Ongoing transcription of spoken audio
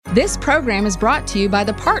This program is brought to you by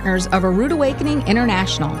the partners of A Rood Awakening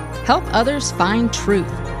International. Help others find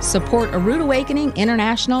truth. Support A Rood Awakening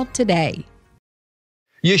International today.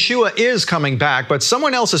 Yeshua is coming back, but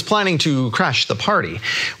someone else is planning to crash the party.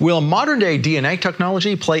 Will modern-day DNA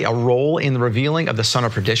technology play a role in the revealing of the son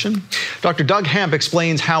of perdition? Dr. Doug Hamp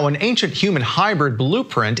explains how an ancient human hybrid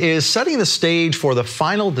blueprint is setting the stage for the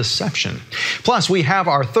final deception. Plus, we have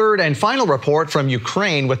our third and final report from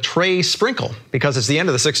Ukraine with Trey Sprinkle, because it's the end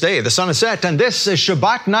of the sixth day. The sun is set, and this is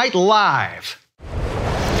Shabbat Night Live.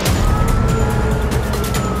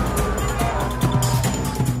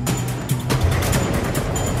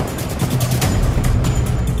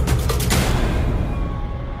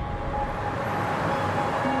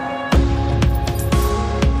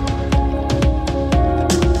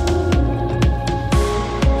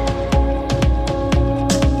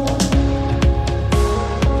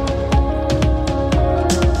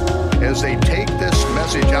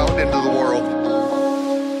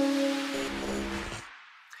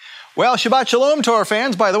 Well, Shabbat Shalom to our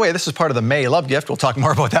fans. By the way, this is part of the May Love Gift. We'll talk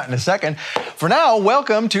more about that in a second. For now,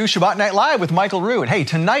 welcome to Shabbat Night Live with Michael Rood. Hey,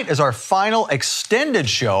 tonight is our final extended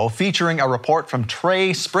show featuring a report from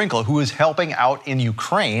Trey Sprinkle, who is helping out in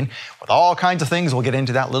Ukraine with all kinds of things. We'll get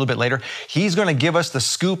into that a little bit later. He's going to give us the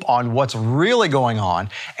scoop on what's really going on.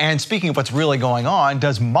 And speaking of what's really going on,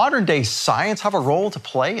 does modern day science have a role to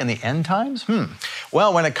play in the end times?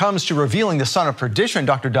 Well, when it comes to revealing the son of perdition,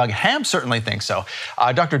 Dr. Doug Hamp certainly thinks so.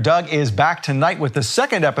 Dr. Doug is back tonight with the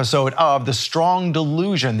second episode of The Strong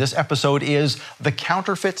Delusion. This episode is The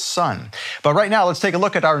Counterfeit Sun. But right now, let's take a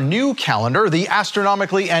look at our new calendar, the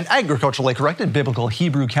astronomically and agriculturally corrected biblical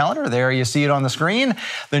Hebrew calendar. There you see it on the screen.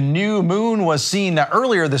 The new moon was seen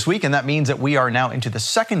earlier this week, and that means that we are now into the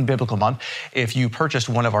second biblical month. If you purchased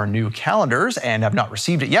one of our new calendars and have not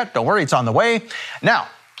received it yet, don't worry, it's on the way. Now,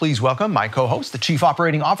 please welcome my co-host, the Chief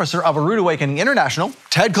Operating Officer of A Rood Awakening International,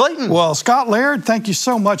 Ted Clayton. Well, Scott Laird, thank you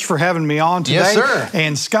so much for having me on today. Yes, sir.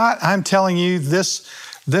 And Scott, I'm telling you, this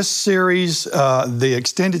series, the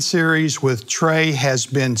extended series with Trey, has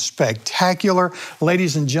been spectacular.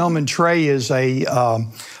 Ladies and gentlemen, Trey is a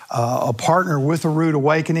partner with A Rood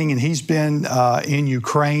Awakening, and he's been in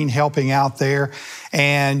Ukraine helping out there.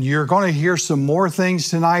 And you're going to hear some more things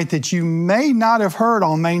tonight that you may not have heard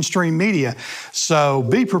on mainstream media. So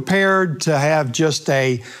be prepared to have just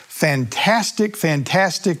a fantastic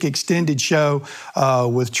extended show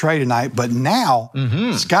with Trey tonight. But now,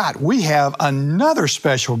 Scott, we have another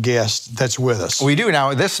special guest that's with us. We do.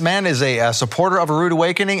 Now, this man is a supporter of A Rood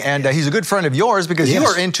Awakening, and he's a good friend of yours because you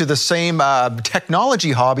are into the same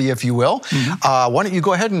technology hobby, if you will. Why don't you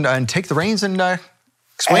go ahead and take the reins and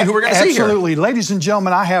explain who we're going to see here. Absolutely. Ladies and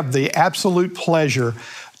gentlemen, I have the absolute pleasure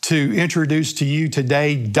to introduce to you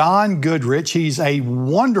today Don Goodrich. He's a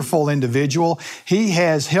wonderful individual. He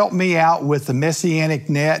has helped me out with the Messianic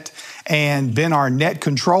Net and been our net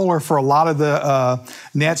controller for a lot of the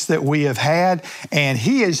nets that we have had. And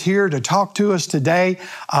he is here to talk to us today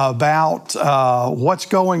about what's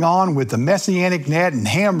going on with the Messianic Net and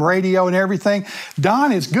ham radio and everything.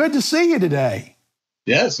 Don, it's good to see you today.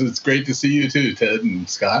 Yes, it's great to see you too, Ted and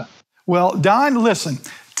Scott. Well, Don, listen,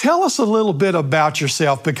 tell us a little bit about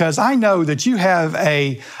yourself, because I know that you have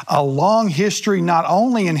a long history not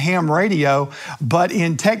only in ham radio, but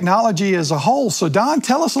in technology as a whole. So, Don,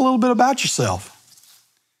 tell us a little bit about yourself.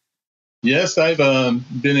 Yes, I've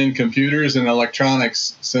been in computers and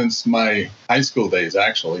electronics since my high school days,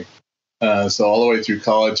 actually. So all the way through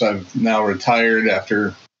college. I've now retired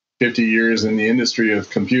after 50 years in the industry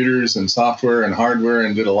of computers and software and hardware,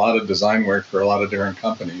 and did a lot of design work for a lot of different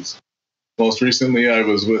companies. Most recently, I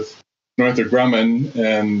was with Northrop Grumman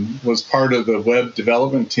and was part of the web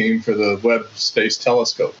development team for the Webb Space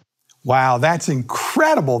Telescope. Wow, that's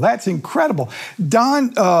incredible. That's incredible.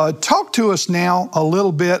 Don, talk to us now a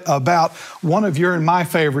little bit about one of your and my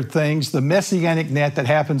favorite things, the Messianic Net that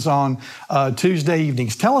happens on Tuesday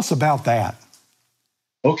evenings. Tell us about that.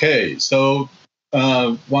 Okay, so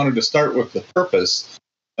wanted to start with the purpose.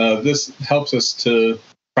 This helps us to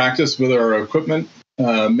practice with our equipment,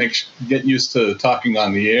 get used to talking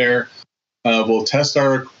on the air. We'll test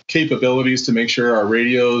our capabilities to make sure our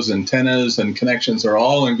radios, antennas, and connections are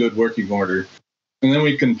all in good working order. And then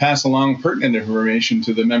we can pass along pertinent information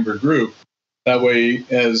to the member group. That way,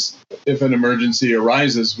 as if an emergency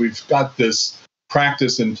arises, we've got this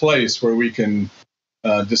practice in place where we can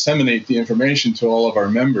disseminate the information to all of our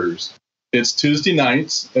members. It's Tuesday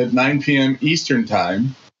nights at 9 p.m. Eastern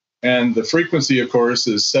Time, and the frequency, of course,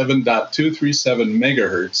 is 7.237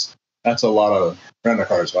 megahertz. That's a lot of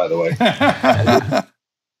rent-a-cars, by the way.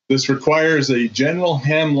 This requires a general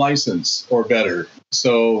ham license or better.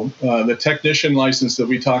 So the technician license that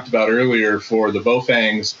we talked about earlier for the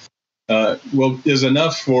Baofengs is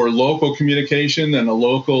enough for local communication and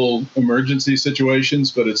local emergency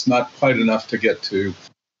situations, but it's not quite enough to get to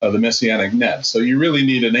the Messianic net. So you really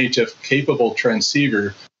need an HF-capable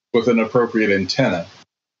transceiver with an appropriate antenna.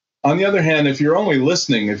 On the other hand, if you're only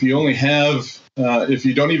listening, if you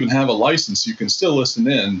don't even have a license, you can still listen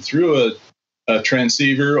in through a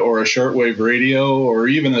transceiver or a shortwave radio or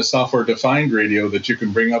even a software-defined radio that you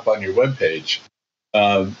can bring up on your webpage.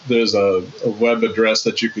 There's a web address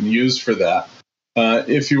that you can use for that.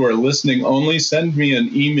 If you are listening only, send me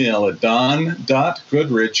an email at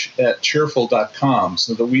don.goodrich@cheerful.com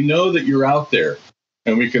so that we know that you're out there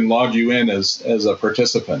and we can log you in as a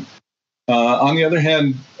participant. On the other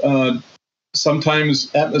hand, sometimes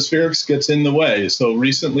atmospherics gets in the way. So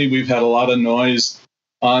recently we've had a lot of noise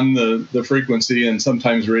on the frequency, and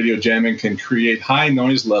sometimes radio jamming can create high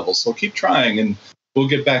noise levels. So keep trying, and we'll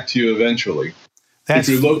get back to you eventually. If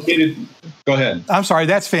you're located, go ahead. I'm sorry,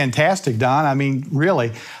 that's fantastic, Don. I mean,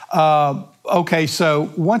 really. Okay,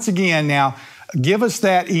 so once again now, give us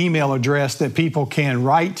that email address that people can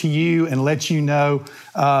write to you and let you know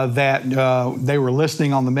that they were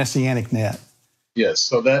listening on the Messianic net. Yes,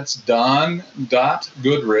 so that's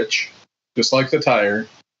don.goodrich, just like the tire,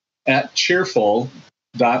 @cheerful.com.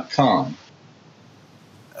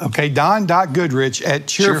 Okay,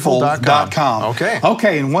 don.goodrich@cheerful.com.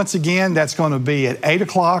 Okay, and once again, that's going to be at 8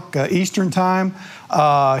 o'clock Eastern Time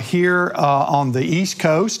here on the East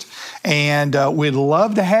Coast. And we'd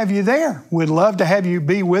love to have you there. We'd love to have you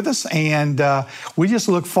be with us. And we just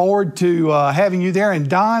look forward to having you there. And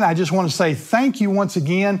Don, I just want to say thank you once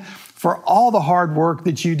again for all the hard work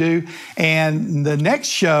that you do. And the next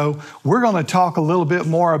show, we're going to talk a little bit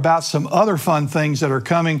more about some other fun things that are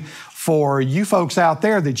coming for you folks out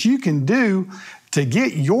there that you can do to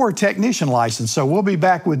get your technician license. So we'll be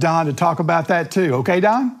back with Don to talk about that too. Okay,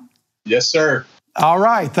 Don? Yes, sir. All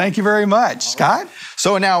right. Thank you very much. Scott?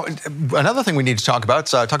 So now, another thing we need to talk about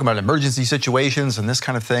is talking about emergency situations and this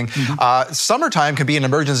kind of thing. Mm-hmm. Summertime can be an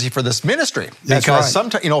emergency for this ministry. That's because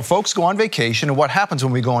right. sometimes, folks go on vacation, and what happens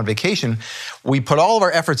when we go on vacation, we put all of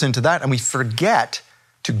our efforts into that and we forget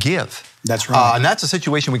to give. That's right. And that's a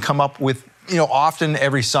situation we come up with often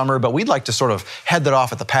every summer, but we'd like to sort of head that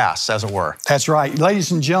off at the pass, as it were. That's right.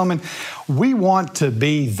 Ladies and gentlemen, we want to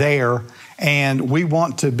be there, and we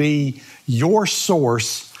want to be your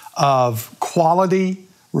source of quality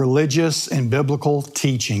religious and biblical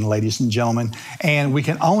teaching, ladies and gentlemen. And we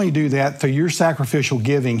can only do that through your sacrificial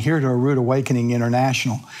giving here to A Rood Awakening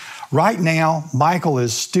International. Right now, Michael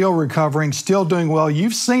is still recovering, still doing well.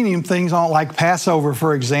 You've seen him things on like Passover,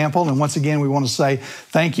 for example. And once again, we want to say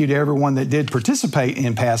thank you to everyone that did participate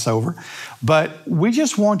in Passover. But we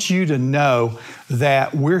just want you to know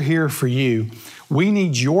that we're here for you. We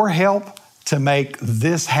need your help to make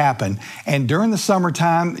this happen. And during the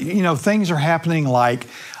summertime, things are happening like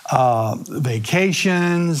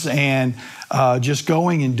vacations and just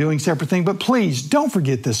going and doing separate things. But please don't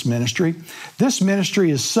forget this ministry. This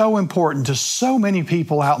ministry is so important to so many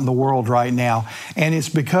people out in the world right now. And it's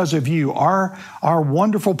because of you, our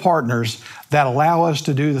wonderful partners that allow us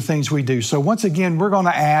to do the things we do. So once again, we're going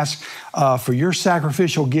to ask for your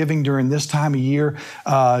sacrificial giving during this time of year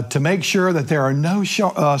to make sure that there are no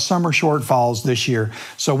summer shortfalls this year.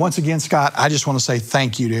 So once again, Scott, I just want to say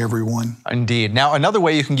thank you to everyone. Indeed. Now, another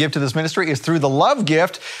way you can give to this ministry is through the love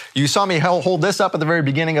gift. You saw me hold this up at the very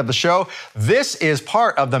beginning of the show. This is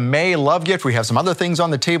part of the May Love Gift. We have some other things on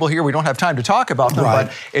the table here. We don't have time to talk about them, Right.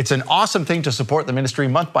 but it's an awesome thing to support the ministry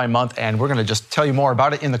month by month, and we're going to just tell you more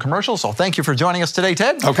about it in the commercial. So thank you for joining us today,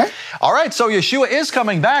 Ted. Okay. All right, so Yeshua is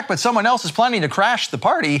coming back, but someone else is planning to crash the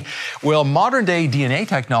party. Will modern-day DNA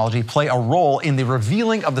technology play a role in the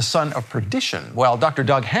revealing of the son of perdition? Well, Dr.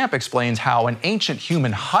 Doug Hamp explains how an ancient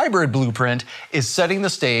human hybrid blueprint is setting the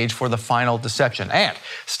stage for the final deception. And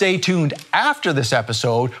stay tuned after this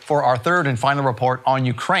episode for our third and final report on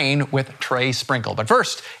Ukraine with Trey Sprinkle. But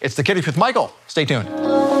first, it's the Kiddies with Michael. Stay tuned.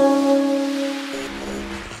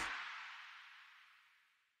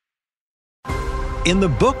 In the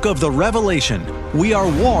book of the Revelation, we are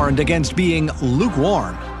warned against being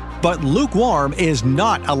lukewarm. But lukewarm is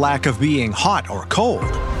not a lack of being hot or cold.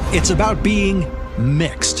 It's about being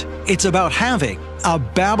mixed. It's about having a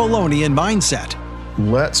Babylonian mindset.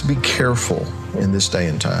 Let's be careful in this day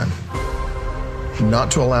and time not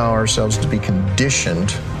to allow ourselves to be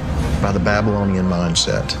conditioned by the Babylonian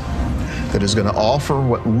mindset that is going to offer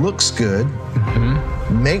what looks good,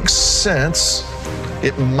 makes sense.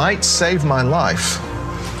 It might save my life,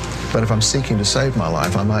 but if I'm seeking to save my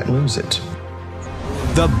life, I might lose it.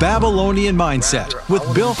 The Babylonian Mindset with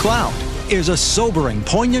Bill Cloud is a sobering,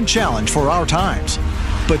 poignant challenge for our times.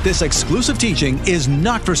 But this exclusive teaching is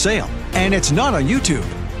not for sale, and it's not on YouTube.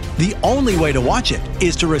 The only way to watch it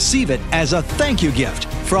is to receive it as a thank you gift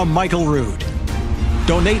from Michael Rood.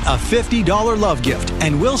 Donate a $50 love gift,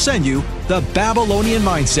 and we'll send you The Babylonian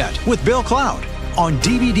Mindset with Bill Cloud on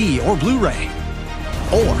DVD or Blu-ray.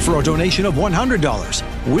 Or for a donation of $100,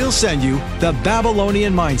 we'll send you The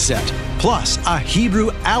Babylonian Mindset, plus a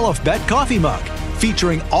Hebrew alphabet coffee mug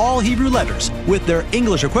featuring all Hebrew letters with their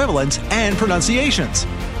English equivalents and pronunciations.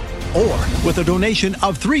 Or with a donation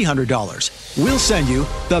of $300, we'll send you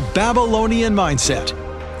The Babylonian Mindset,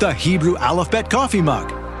 the Hebrew alphabet coffee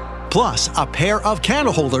mug, plus a pair of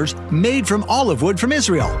candle holders made from olive wood from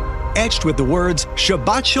Israel, etched with the words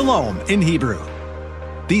Shabbat Shalom in Hebrew.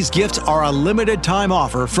 These gifts are a limited time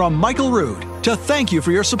offer from Michael Rood to thank you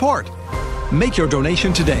for your support. Make your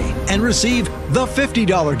donation today and receive the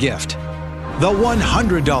 $50 gift, the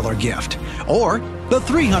 $100 gift, or the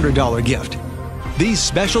 $300 gift. These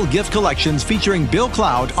special gift collections featuring Bill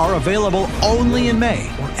Cloud are available only in May,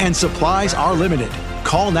 and supplies are limited.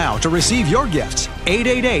 Call now to receive your gifts.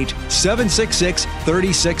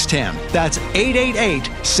 888-766-3610. That's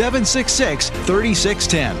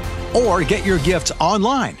 888-766-3610. Or get your gifts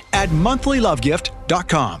online at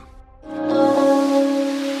monthlylovegift.com.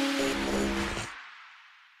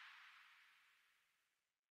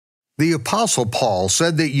 The Apostle Paul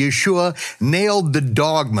said that Yeshua nailed the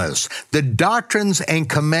dogmas, the doctrines and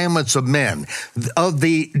commandments of men, of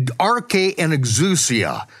the arche and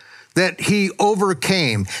exousia, that he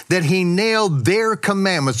overcame, that he nailed their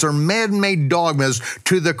commandments, their man-made dogmas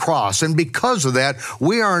to the cross. And because of that,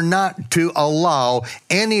 we are not to allow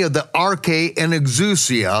any of the arche and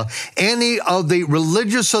exousia, any of the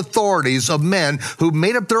religious authorities of men who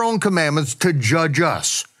made up their own commandments to judge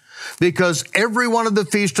us. Because every one of the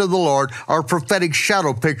feasts of the Lord are prophetic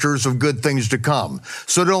shadow pictures of good things to come.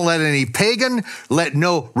 So don't let any pagan, let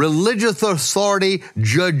no religious authority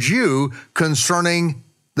judge you concerning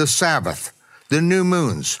the Sabbath, the new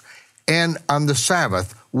moons. And on the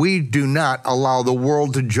Sabbath, we do not allow the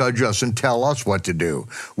world to judge us and tell us what to do.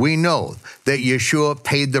 We know that Yeshua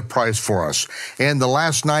paid the price for us. And the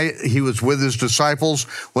last night he was with his disciples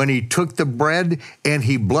when he took the bread and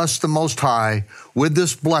he blessed the Most High with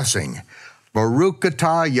this blessing. Baruch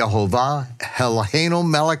atah Yehovah Eloheinu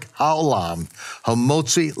melech haolam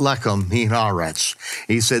hamotzi lechem min haaretz.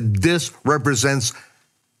 He said, this represents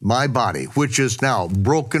my body, which is now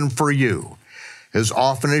broken for you. As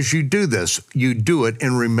often as you do this, you do it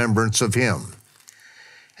in remembrance of him.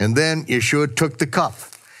 And then Yeshua took the cup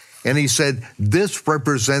and he said, this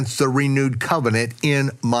represents the renewed covenant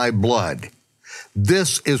in my blood.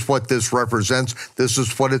 This is what this represents. This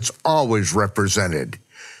is what it's always represented.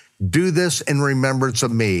 Do this in remembrance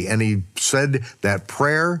of me. And he said that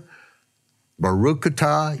prayer, Baruch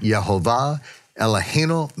atah Yehovah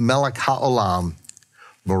Eloheinu melech haolam,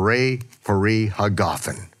 Borei Pari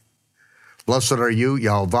Hagafen. Blessed are you,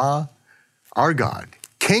 Yehovah, our God,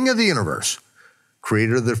 King of the universe,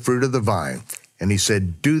 creator of the fruit of the vine. And he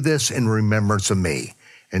said, do this in remembrance of me,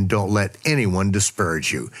 and don't let anyone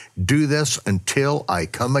disparage you. Do this until I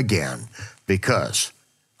come again, because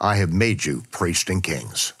I have made you priests and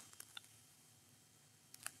kings.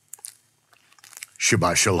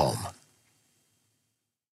 Shabbat Shalom.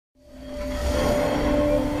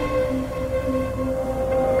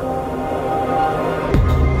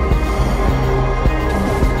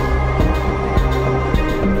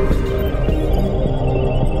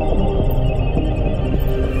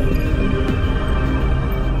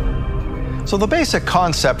 So the basic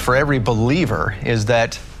concept for every believer is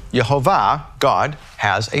that Yehovah, God,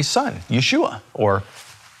 has a son, Yeshua, or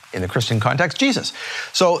in the Christian context, Jesus.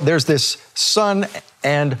 So there's this son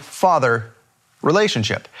and father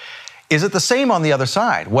relationship. Is it the same on the other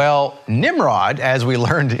side? Well, Nimrod, as we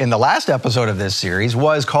learned in the last episode of this series,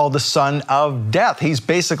 was called the son of death. He's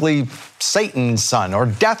basically Satan's son or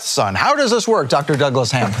death's son. How does this work, Dr.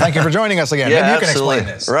 Douglas Ham? Thank you for joining us again. Yeah, maybe you can absolutely.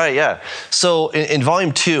 explain this. Right, yeah. So in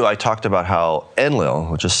volume 2, I talked about how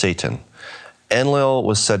Enlil, which is Satan, Enlil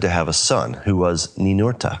was said to have a son who was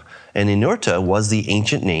Ninurta. And Ninurta was the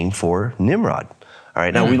ancient name for Nimrod. All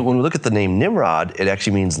right, now when we look at the name Nimrod, it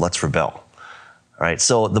actually means let's rebel. All right,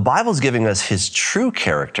 so the Bible's giving us his true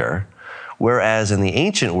character, whereas in the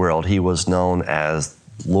ancient world, he was known as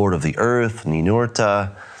Lord of the Earth,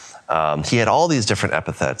 Ninurta. He had all these different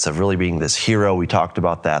epithets of really being this hero. We talked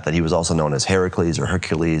about that he was also known as Heracles or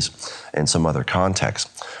Hercules in some other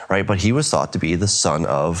context, right? But he was thought to be the son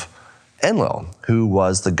of Enlil, who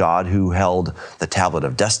was the god who held the tablet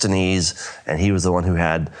of destinies, and he was the one who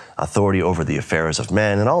had authority over the affairs of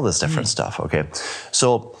men and all this different stuff, okay?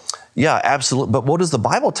 So, yeah, absolutely. But what does the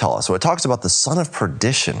Bible tell us? Well, it talks about the son of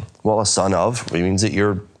perdition. Well, a son of, it means that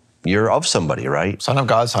you're of somebody, right? Son of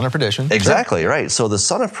God, son of perdition. Exactly, right. So the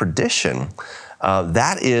son of perdition,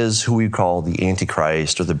 that is who we call the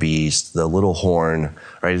Antichrist or the beast, the little horn,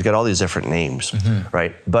 right? He's got all these different names,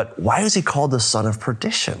 right? But why is he called the son of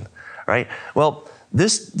perdition, right? Well,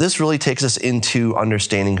 this really takes us into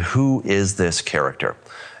understanding who is this character.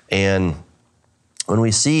 And when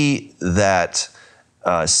we see that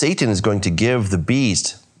Satan is going to give the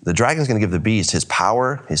beast, the dragon is going to give the beast his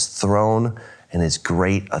power, his throne, and his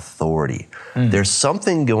great authority. There's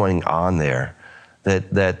something going on there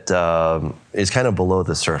that is kind of below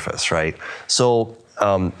the surface, right? So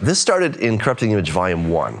this started in Corrupting Image Volume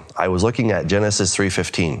 1. I was looking at Genesis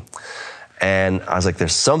 3:15, and I was like,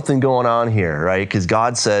 there's something going on here, right? Because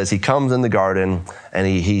God says, he comes in the garden, and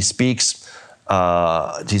he speaks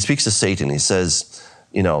to Satan. He says,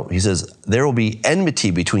 there will be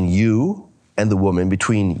enmity between you and the woman,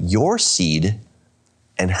 between your seed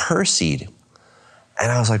and her seed.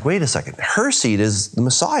 And I was like, wait a second. Her seed is the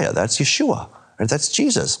Messiah. That's Yeshua. Right? That's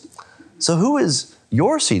Jesus. So who is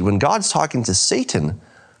your seed? When God's talking to Satan,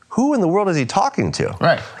 who in the world is he talking to?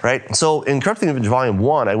 Right? So in Corrupting Image Volume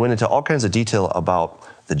 1, I went into all kinds of detail about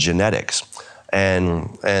the genetics.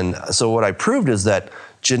 And so what I proved is that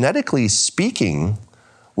genetically speaking,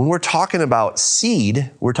 when we're talking about seed,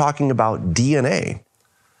 we're talking about DNA.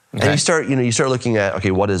 Okay. And you start looking at,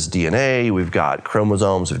 okay, what is DNA? We've got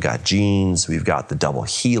chromosomes, we've got genes, we've got the double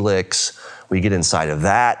helix. We get inside of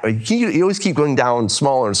that. You always keep going down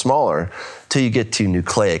smaller and smaller till you get to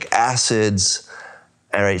nucleic acids.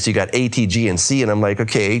 All right, so you got A, T, G, and C, and I'm like,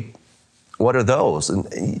 okay, what are those?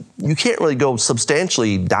 And you can't really go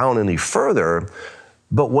substantially down any further,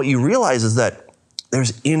 but what you realize is that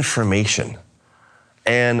there's information.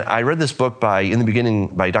 And I read this book in the beginning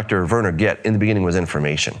by Dr. Werner Gitt, In the Beginning Was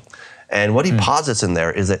Information. And what he posits in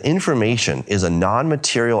there is that information is a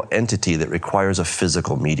non-material entity that requires a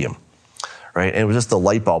physical medium, right? And it was just the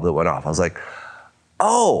light bulb that went off. I was like,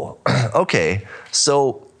 oh, okay,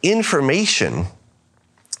 so information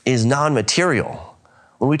is non-material.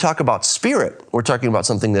 When we talk about spirit, we're talking about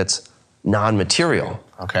something that's non-material.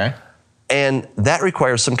 Okay. And that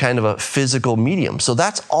requires some kind of a physical medium. So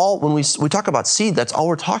that's all, when we talk about seed, that's all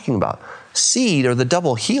we're talking about. Seed, or the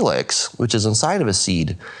double helix, which is inside of a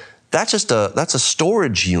seed, that's a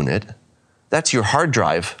storage unit. That's your hard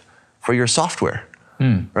drive for your software,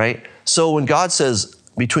 right? So when God says,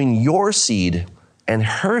 between your seed and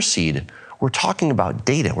her seed, we're talking about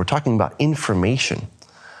data, we're talking about information.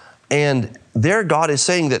 And there God is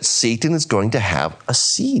saying that Satan is going to have a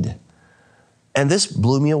seed. And this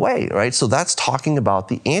blew me away, right? So that's talking about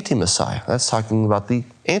the anti-Messiah. That's talking about the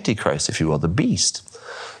Antichrist, if you will, the beast.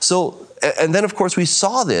 So, and then of course we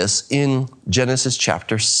saw this in Genesis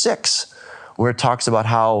chapter 6, where it talks about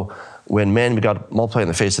how when men began to multiply on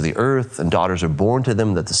the face of the earth and daughters were born to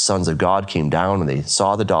them, that the sons of God came down and they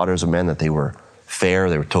saw the daughters of men, that they were fair,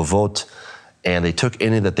 they were tovot, and they took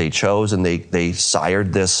any that they chose, and they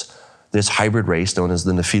sired this hybrid race known as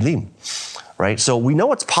the Nephilim, right? So we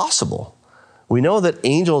know it's possible. We know that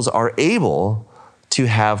angels are able to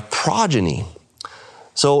have progeny.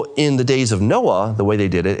 So in the days of Noah, the way they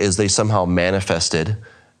did it is they somehow manifested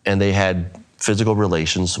and they had physical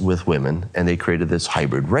relations with women and they created this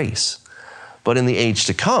hybrid race. But in the age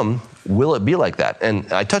to come, will it be like that?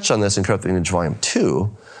 And I touched on this in Corrupting Image Volume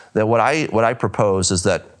 2, that what I propose is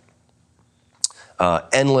that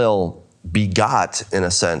Enlil begot, in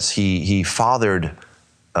a sense, he fathered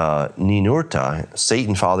Ninurta,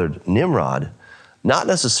 Satan fathered Nimrod, not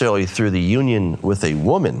necessarily through the union with a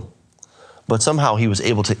woman, but somehow he was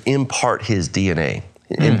able to impart his DNA,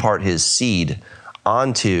 impart his seed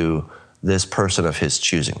onto this person of his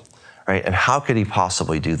choosing, right? And how could he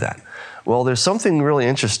possibly do that? Well, there's something really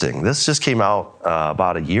interesting. This just came out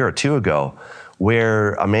about a year or two ago,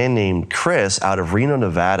 where a man named Chris out of Reno,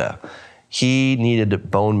 Nevada, he needed a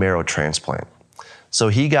bone marrow transplant. So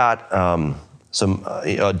he got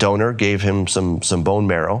a donor gave him some bone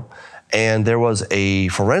marrow, and there was a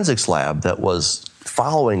forensics lab that was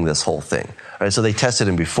following this whole thing. Right? So they tested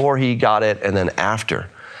him before he got it and then after.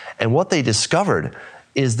 And what they discovered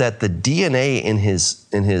is that the DNA in his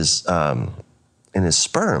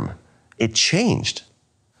sperm, it changed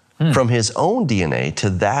from his own DNA to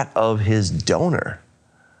that of his donor.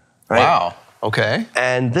 Right? Wow. Okay.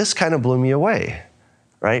 And this kind of blew me away,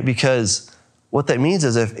 right? Because what that means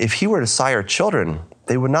is if he were to sire children,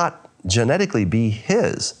 they would not genetically be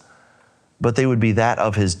his, but they would be that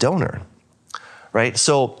of his donor. right?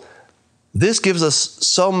 So this gives us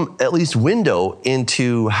some, at least, window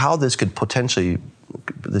into how this could potentially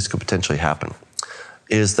happen,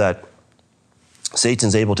 is that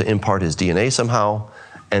Satan's able to impart his DNA somehow,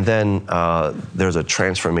 and then there's a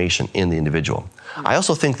transformation in the individual. I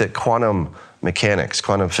also think that quantum mechanics,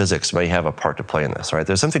 quantum physics may have a part to play in this, right?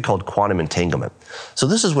 There's something called quantum entanglement. So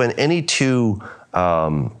this is when any two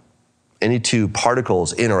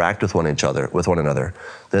particles interact with one another,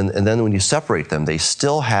 and then when you separate them, they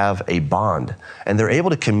still have a bond, and they're able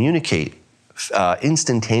to communicate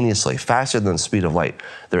instantaneously, faster than the speed of light.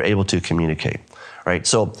 They're able to communicate, right?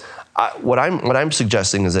 So what I'm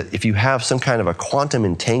suggesting is that if you have some kind of a quantum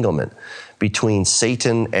entanglement between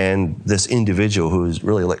Satan and this individual who's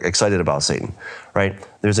really excited about Satan, right?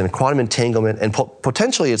 There's a quantum entanglement, and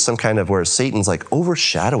potentially it's some kind of where Satan's like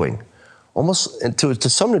overshadowing, almost to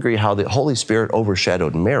some degree how the Holy Spirit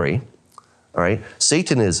overshadowed Mary, all right?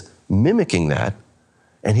 Satan is mimicking that,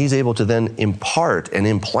 and he's able to then impart and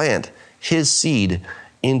implant his seed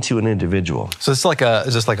into an individual. So is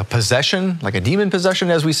this like a possession, like a demon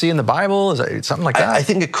possession as we see in the Bible? Is it something like that? I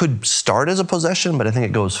think it could start as a possession, but I think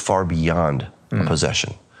it goes far beyond a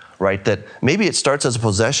possession, right? That maybe it starts as a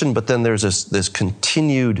possession, but then there's this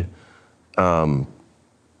continued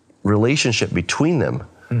relationship between them,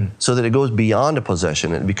 so that it goes beyond a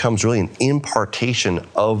possession and it becomes really an impartation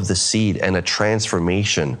of the seed and a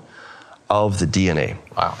transformation of the DNA.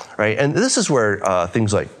 Wow. Right, and this is where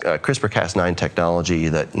things like CRISPR-Cas9 technology,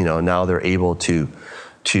 that now they're able to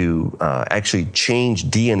actually change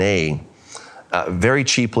DNA very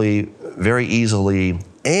cheaply, very easily,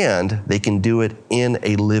 and they can do it in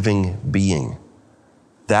a living being.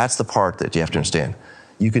 That's the part that you have to understand.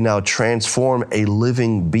 You can now transform a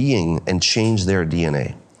living being and change their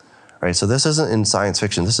DNA. Right, so this isn't in science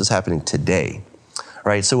fiction. This is happening today.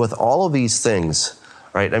 Right, so with all of these things,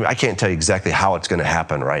 right, I mean, I can't tell you exactly how it's going to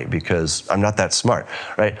happen, right, because I'm not that smart,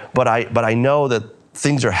 right? But I know that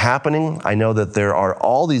things are happening. I know that there are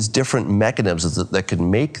all these different mechanisms that can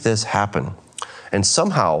make this happen. And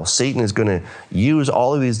somehow Satan is going to use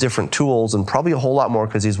all of these different tools, and probably a whole lot more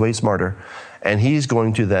because he's way smarter, and he's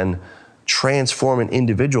going to then transform an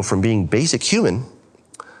individual from being basic human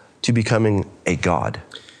to becoming a god.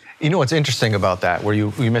 You know what's interesting about that, where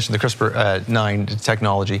you mentioned the CRISPR-9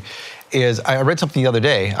 technology, is I read something the other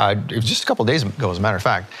day, it was just a couple of days ago, as a matter of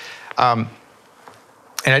fact, and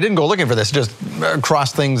I didn't go looking for this, just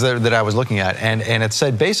across things that I was looking at, and it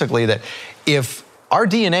said basically that if our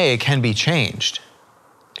DNA can be changed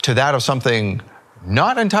to that of something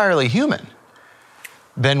not entirely human,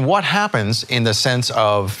 then what happens in the sense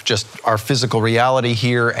of just our physical reality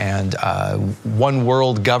here and one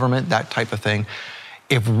world government, that type of thing,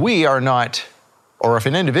 if we are not, or if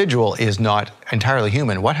an individual is not entirely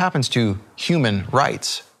human, what happens to human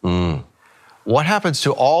rights? What happens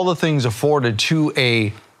to all the things afforded to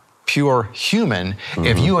a pure human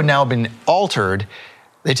if you have now been altered?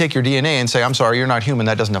 They take your DNA and say, I'm sorry, you're not human,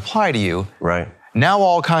 that doesn't apply to you. Right. Now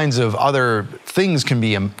all kinds of other things can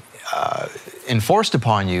be enforced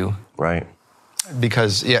upon you. Right.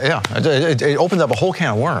 Because, it opens up a whole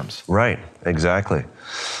can of worms. Right, exactly.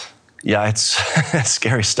 Yeah, it's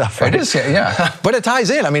scary stuff, right? It is, yeah. But it ties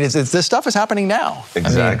in. I mean, this stuff is happening now.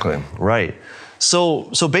 Exactly, right. So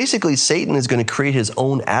basically, Satan is going to create his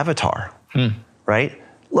own avatar, right?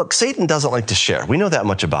 Look, Satan doesn't like to share. We know that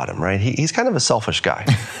much about him, right? He's kind of a selfish guy,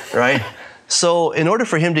 right? So in order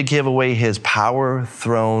for him to give away his power,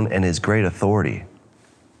 throne, and his great authority,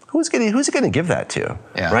 who's he going to give that to,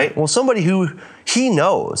 right? Well, somebody who he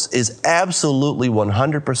knows is absolutely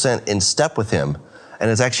 100% in step with him and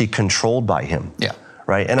is actually controlled by him. Yeah.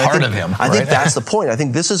 Right? And Part of him. I think that's the point. I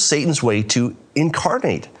think this is Satan's way to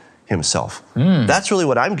incarnate himself. That's really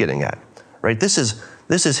what I'm getting at, right? This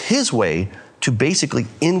is his way to basically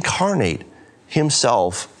incarnate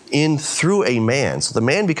himself through a man. So the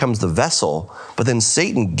man becomes the vessel, but then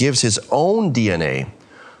Satan gives his own DNA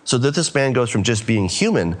so that this man goes from just being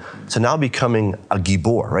human to now becoming a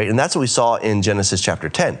Gibor, right? And that's what we saw in Genesis chapter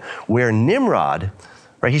 10, where Nimrod,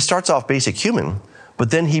 right, he starts off basic human, but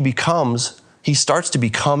then he starts to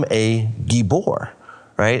become a Gibor,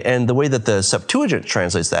 right? And the way that the Septuagint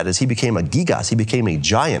translates that is he became a gigas, he became a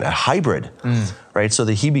giant, a hybrid, right? So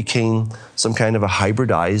that he became some kind of a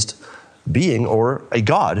hybridized being, or a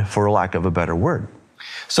god, for lack of a better word.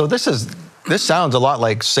 So this sounds a lot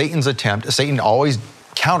like Satan's attempt. Satan always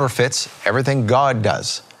counterfeits everything God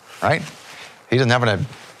does, right? He doesn't have an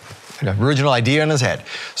original idea in his head.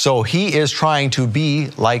 So he is trying to be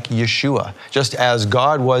like Yeshua. Just as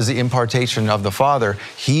God was the impartation of the Father,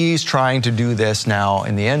 he's trying to do this now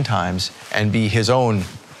in the end times and be his own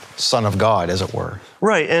son of God, as it were.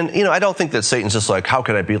 Right, and I don't think that Satan's just like, how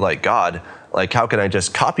can I be like God? Like, how can I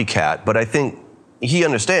just copycat? But I think he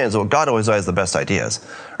understands, well, God always has the best ideas,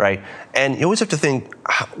 right? And you always have to think,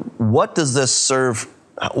 what does this serve?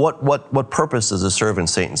 What purpose does this serve in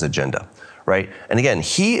Satan's agenda, right? And again,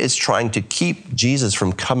 he is trying to keep Jesus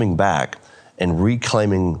from coming back and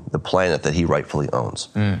reclaiming the planet that he rightfully owns,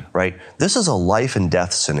 right? This is a life and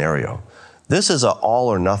death scenario. This is a all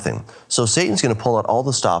or nothing. So Satan's going to pull out all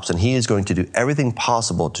the stops, and he is going to do everything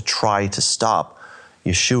possible to try to stop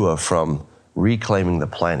Yeshua from reclaiming the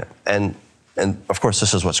planet. And of course,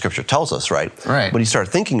 this is what Scripture tells us, right? Right. When you start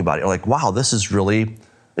thinking about it, you're like, wow, this is really,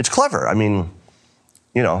 it's clever. I mean,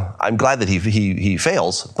 I'm glad that he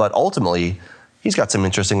fails, but ultimately, he's got some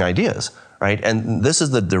interesting ideas, right? And this is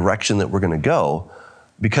the direction that we're going to go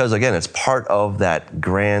because, again, it's part of that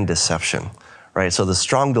grand deception, right? So the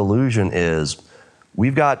strong delusion is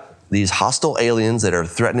we've got these hostile aliens that are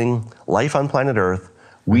threatening life on planet Earth.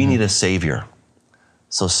 We need a savior.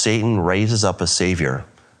 So Satan raises up a savior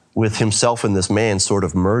with himself and this man sort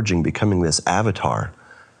of merging, becoming this avatar.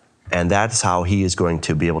 And that's how he is going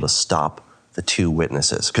to be able to stop the two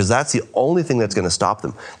witnesses, because that's the only thing that's going to stop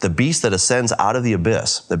them. The beast that ascends out of the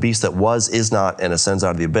abyss, the beast that was, is not, and ascends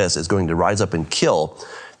out of the abyss is going to rise up and kill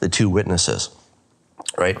the two witnesses,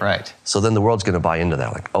 right? Right. So then the world's going to buy into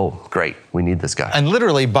that, like, oh, great, we need this guy. And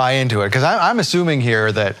literally buy into it, because I'm assuming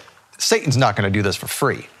here that Satan's not going to do this for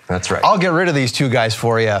free. That's right. I'll get rid of these two guys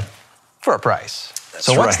for you for a price.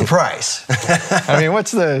 So what's the price? I mean,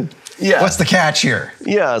 what's the catch here?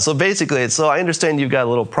 Yeah, so basically, so I understand you've got a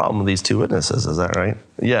little problem with these two witnesses, is that right?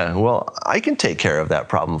 Yeah, well, I can take care of that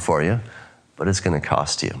problem for you, but it's going to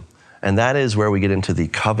cost you. And that is where we get into the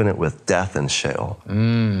covenant with death and Sheol.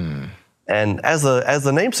 And as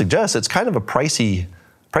the name suggests, it's kind of a pricey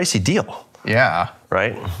deal. Yeah.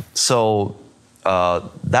 Right? So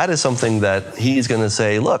that is something that he's going to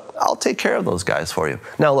say, look, I'll take care of those guys for you.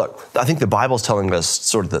 Now, look, I think the Bible's telling us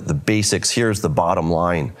sort of the basics, here's the bottom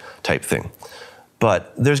line type thing.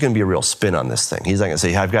 But there's going to be a real spin on this thing. He's not going to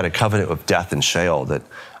say, I've got a covenant with death and Sheol that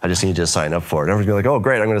I just need you to sign up for it. And everyone's going to be like, oh,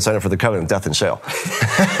 great, I'm going to sign up for the covenant with death and Sheol.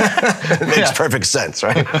 It makes perfect sense,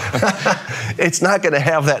 right? It's not going to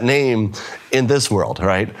have that name in this world,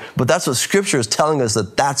 right? But that's what Scripture is telling us,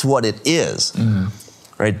 that that's what it is,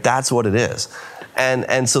 right? That's what it is.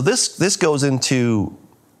 And so this goes into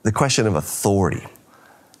the question of authority.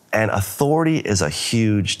 And authority is a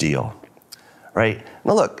huge deal, right?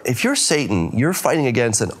 Now look, if you're Satan, you're fighting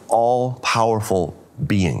against an all-powerful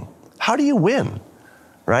being. How do you win,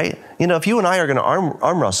 right? If you and I are going to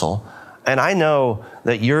arm wrestle, and I know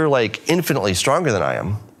that you're like infinitely stronger than I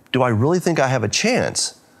am, do I really think I have a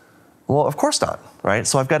chance? Well, of course not, right?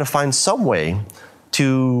 So I've got to find some way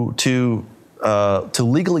to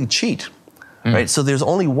legally cheat. Right? So there's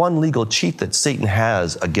only one legal cheat that Satan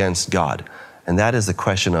has against God, and that is the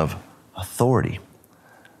question of authority,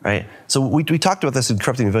 right? So we talked about this in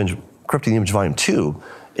Corrupting the Image Volume 2,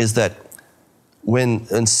 is that when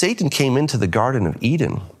Satan came into the Garden of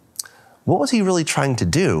Eden, what was he really trying to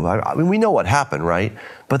do? I mean, we know what happened, right?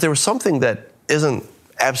 But there was something that isn't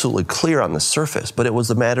absolutely clear on the surface, but it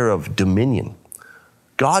was a matter of dominion.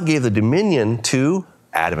 God gave the dominion to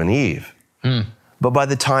Adam and Eve. But by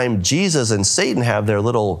the time Jesus and Satan have their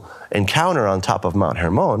little encounter on top of Mount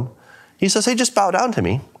Hermon, he says, hey, just bow down to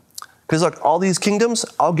me. Because look, all these kingdoms,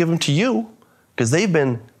 I'll give them to you because they've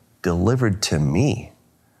been delivered to me,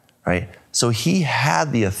 right? So he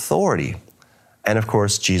had the authority. And of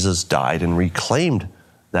course, Jesus died and reclaimed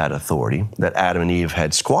that authority that Adam and Eve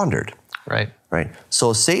had squandered. Right. Right.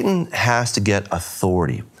 So Satan has to get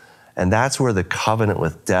authority. And that's where the covenant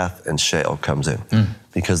with death and Sheol comes in,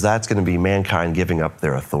 because that's going to be mankind giving up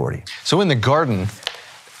their authority. So in the garden,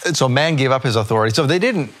 so man gave up his authority. So they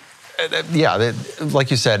didn't, like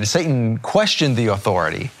you said, Satan questioned the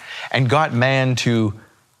authority and got man to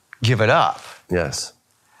give it up. Yes.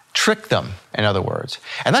 Trick them, in other words.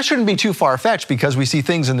 And that shouldn't be too far-fetched, because we see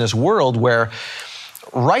things in this world where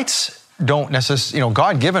rights don't necessarily,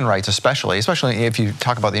 God-given rights especially if you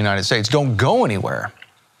talk about the United States, don't go anywhere.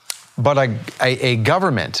 But a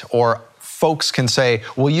government or folks can say,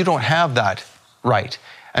 well, you don't have that right.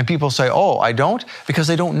 And people say, oh, I don't? Because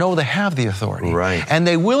they don't know they have the authority. Right. And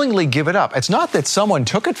they willingly give it up. It's not that someone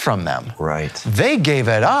took it from them. Right. They gave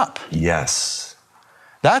it up. Yes.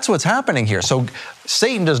 That's what's happening here. So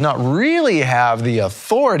Satan does not really have the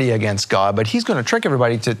authority against God, but he's going to trick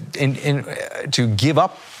everybody to give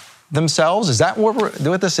up themselves. Is that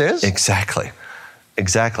what this is? Exactly.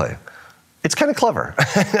 it's kind of clever.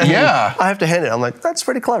 Yeah. I have to hand it. I'm like, that's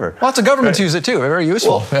pretty clever. Lots of governments use it too. Very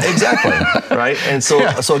useful. Well, exactly. Right. And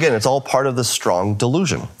so again, it's all part of the strong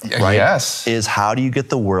delusion. Right. Yes. Is how do you get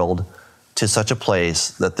the world to such a place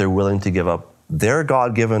that they're willing to give up their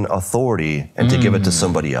God-given authority and to give it to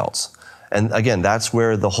somebody else? And again, that's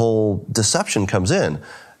where the whole deception comes in.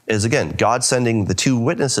 Is again, God sending the two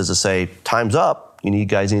witnesses to say, time's up. You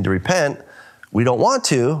guys need to repent. We don't want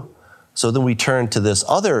to. So then we turn to this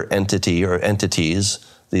other entity or entities,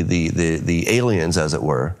 the aliens, as it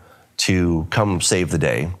were, to come save the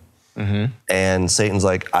day. And Satan's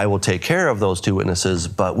like, I will take care of those two witnesses,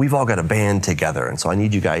 but we've all got to band together. And so I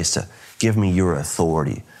need you guys to give me your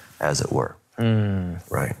authority, as it were.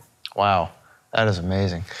 Right. Wow, that is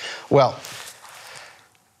amazing. Well,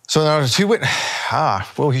 so there are two witnesses.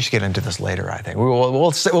 Well, we should get into this later, I think.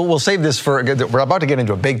 We'll save this for, we're about to get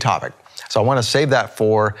into a big topic. So I want to save that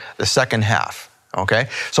for the second half, okay?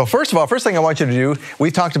 So first of all, first thing I want you to do,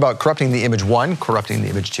 we've talked about corrupting the image 1, corrupting the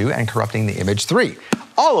image 2, and corrupting the image 3.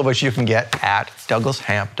 All of which you can get at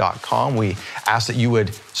douglashamp.com. We ask that you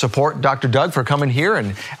would support Dr. Doug for coming here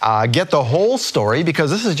and get the whole story, because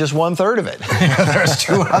this is just 1/3 of it. There's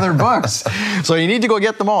 2 other books. So you need to go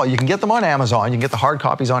get them all. You can get them on Amazon. You can get the hard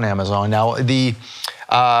copies on Amazon. Now,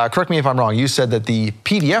 correct me if I'm wrong, you said that the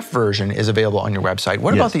PDF version is available on your website.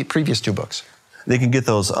 What about the previous 2 books? They can get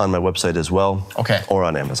those on my website as well. Okay. Or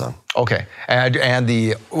on Amazon. Okay. And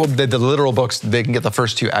the literal books, they can get the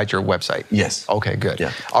first 2 at your website? Yes. Okay, good.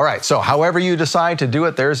 Yeah. All right. So however you decide to do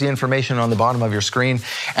it, there's the information on the bottom of your screen.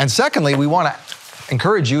 And secondly, we want to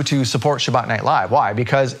encourage you to support Shabbat Night Live. Why?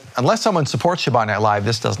 Because unless someone supports Shabbat Night Live,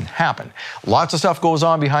 this doesn't happen. Lots of stuff goes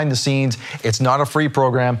on behind the scenes. It's not a free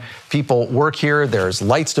program. People work here. There's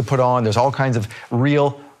lights to put on. There's all kinds of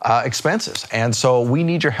real expenses. And so we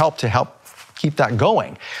need your help to help keep that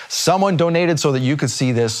going. Someone donated so that you could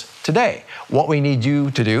see this today. What we need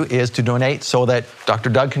you to do is to donate so that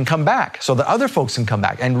Dr. Doug can come back, so that other folks can come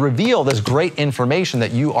back and reveal this great information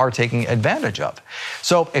that you are taking advantage of.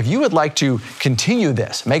 So if you would like to continue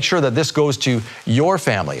this, make sure that this goes to your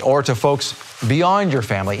family or to folks beyond your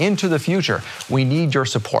family into the future, we need your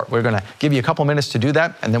support. We're going to give you a couple minutes to do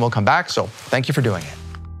that, and then we'll come back. So thank you for doing it.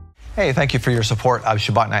 Hey, thank you for your support of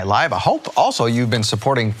Shabbat Night Live. I hope also you've been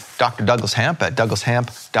supporting Dr. Douglas Hamp at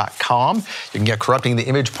douglashamp.com. You can get Corrupting the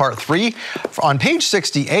Image Part 3. On page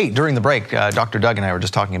 68, during the break, Dr. Doug and I were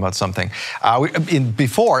just talking about something. In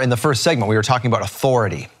the first segment, we were talking about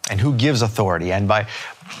authority and who gives authority. And by,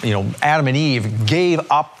 Adam and Eve gave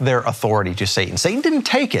up their authority to Satan. Satan didn't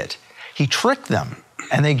take it. He tricked them,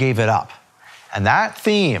 and they gave it up. And that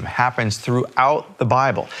theme happens throughout the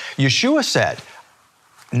Bible. Yeshua said,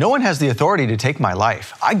 no one has the authority to take my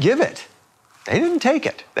life. I give it. They didn't take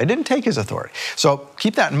it. They didn't take his authority. So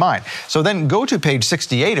keep that in mind. So then go to page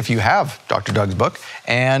 68 if you have Dr. Doug's book.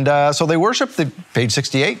 And so they worship page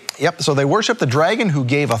 68. Yep. So they worship the dragon who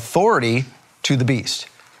gave authority to the beast.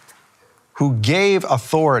 Who gave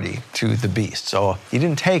authority to the beast. So he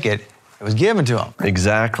didn't take it. It was given to him.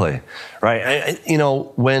 Exactly. Right.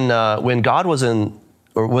 When God was when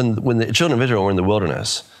the children of Israel were in the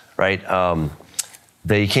wilderness, right?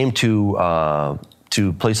 They came to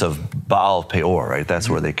place of Baal Peor, right? That's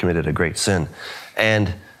where they committed a great sin.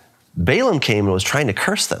 And Balaam came and was trying to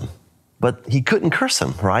curse them, but he couldn't curse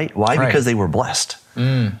them, right? Why? Right. Because they were blessed,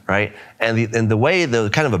 right? And the way, the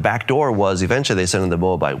kind of a back door was, eventually they sent in the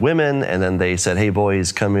Moabite women, and then they said, hey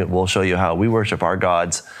boys, come here, we'll show you how we worship our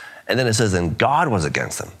gods. And then it says, and God was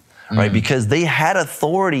against them, right? Because they had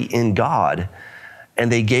authority in God,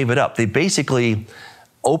 and they gave it up. They basically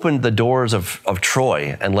opened the doors of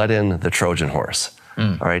Troy and let in the Trojan horse.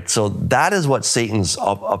 All right, so that is what Satan's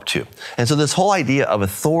up to. And so this whole idea of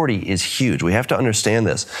authority is huge. We have to understand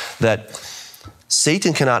this, that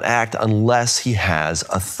Satan cannot act unless he has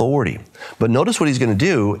authority. But notice what he's going to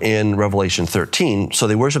do in Revelation 13. So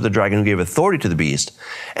they worship the dragon who gave authority to the beast,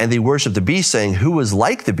 and they worship the beast, saying, who was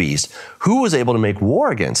like the beast, who was able to make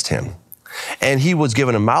war against him? And he was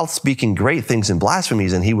given a mouth speaking great things and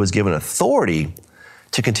blasphemies, and he was given authority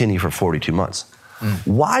to continue for 42 months.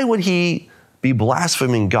 Why would he be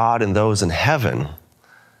blaspheming God and those in heaven?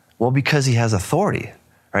 Well, because he has authority,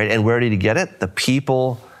 right? And where did he get it? The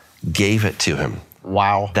people gave it to him.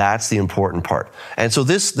 Wow. That's the important part. And so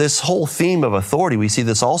this whole theme of authority, we see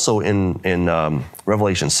this also in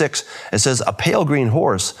Revelation 6. It says, a pale green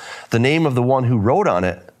horse, the name of the one who rode on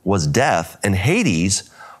it was Death, and Hades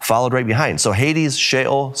followed right behind. So Hades,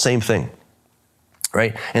 Sheol, same thing.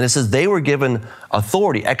 Right? And it says they were given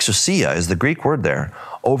authority, exousia is the Greek word there,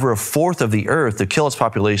 over 1/4 of the earth to kill its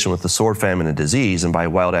population with the sword, famine, and disease, and by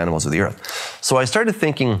wild animals of the earth. So I started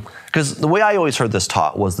thinking, because the way I always heard this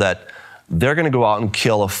taught was that they're going to go out and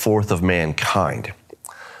kill a fourth of mankind.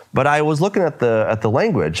 But I was looking at the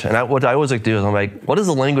language, and what I always like to do is I'm like, what does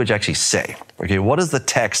the language actually say? Okay, what does the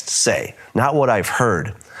text say? Not what I've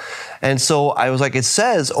heard. And so I was like, it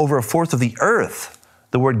says over a fourth of the earth.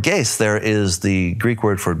 The word geis there is the Greek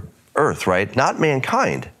word for earth, right? Not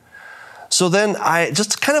mankind. So then I,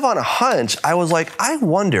 just kind of on a hunch, I was like, I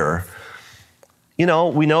wonder, we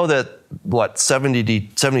know that,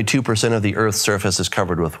 72% of the earth's surface is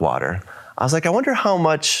covered with water. I was like, I wonder how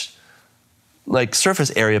much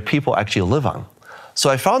surface area people actually live on. So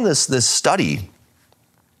I found this study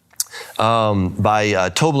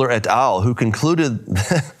by Tobler et al., who concluded,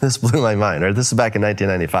 this blew my mind, right? This is back in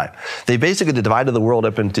 1995. They basically divided the world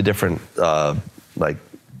up into different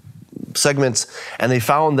segments, and they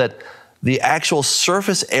found that the actual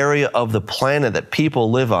surface area of the planet that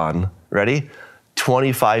people live on, ready?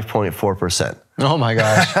 25.4%. Oh my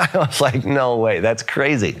gosh. I was like, no way, that's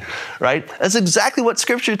crazy, right? That's exactly what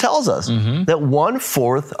Scripture tells us, that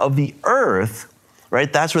 1/4 of the earth,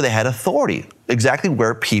 right, that's where they had authority, exactly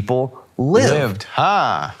where people lived.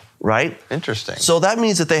 Right? Interesting. So that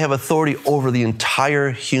means that they have authority over the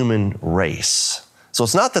entire human race. So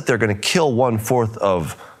it's not that they're going to kill 1/4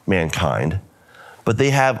 of mankind, but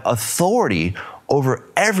they have authority over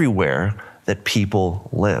everywhere that people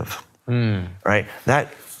live. Right?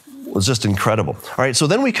 That was just incredible. All right, so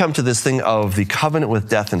then we come to this thing of the covenant with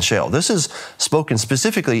death and Sheol. This is spoken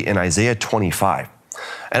specifically in Isaiah 25.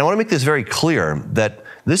 And I want to make this very clear that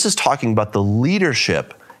this is talking about the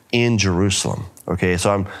leadership in Jerusalem. Okay,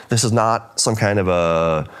 so this is not some kind of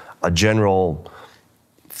a general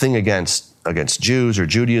thing against Jews or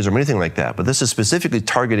Judaism or anything like that, but this is specifically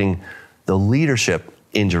targeting the leadership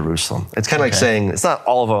in Jerusalem. It's kind of like saying it's not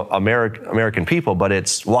all of American people, but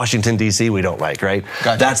it's Washington, D.C. we don't like, right?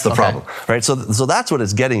 Gotcha. That's the problem, right? So that's what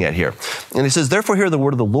it's getting at here. And he says, therefore hear the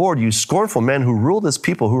word of the Lord, you scornful men who rule this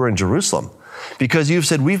people who are in Jerusalem, because you've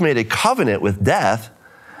said we've made a covenant with death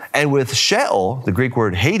and with Sheol, the Greek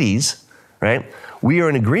word Hades, right? We are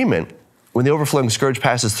in agreement. When the overflowing scourge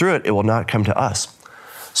passes through it, it will not come to us.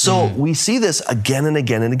 So we see this again and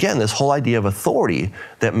again and again, this whole idea of authority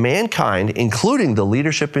that mankind, including the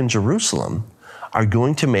leadership in Jerusalem, are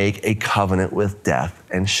going to make a covenant with death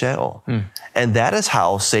and Sheol. And that is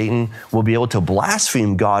how Satan will be able to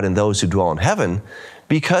blaspheme God and those who dwell in heaven,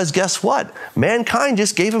 because guess what? Mankind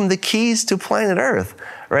just gave him the keys to planet Earth,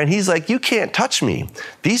 right? And he's like, you can't touch me.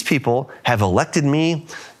 These people have elected me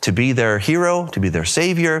to be their hero, to be their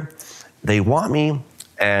savior. They want me.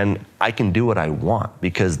 And I can do what I want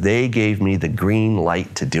because they gave me the green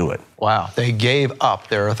light to do it. Wow, they gave up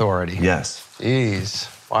their authority. Yes. Jeez.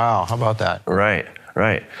 Wow, how about that? Right.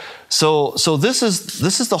 So this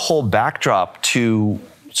is the whole backdrop to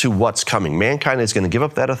what's coming. Mankind is going to give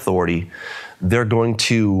up that authority. They're going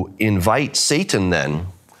to invite Satan then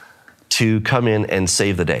to come in and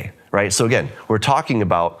save the day. Right. So again, we're talking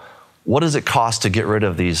about what does it cost to get rid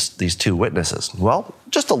of these two witnesses? Well,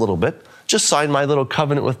 just a little bit. Just sign my little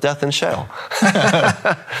covenant with death and Sheol,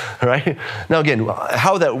 right? Now, again,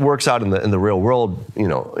 how that works out in the real world,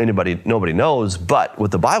 nobody knows. But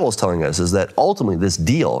what the Bible is telling us is that ultimately this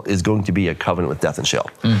deal is going to be a covenant with death and Sheol.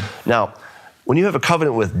 Now, when you have a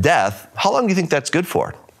covenant with death, how long do you think that's good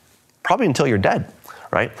for? Probably until you're dead,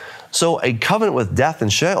 right? So a covenant with death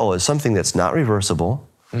and Sheol is something that's not reversible.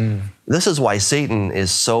 This is why Satan is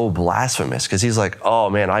so blasphemous, because he's like, oh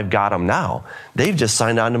man, I've got them now. They've just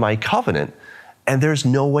signed on to my covenant and there's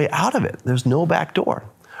no way out of it. There's no back door,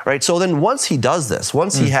 right? So then once he does this,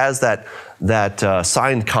 once he has that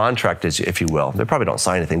signed contract, if you will, they probably don't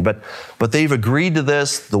sign anything, but they've agreed to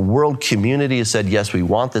this. The world community has said, yes, we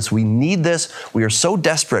want this. We need this. We are so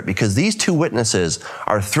desperate because these two witnesses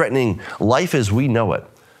are threatening life as we know it.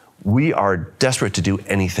 We are desperate to do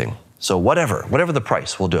anything. So whatever the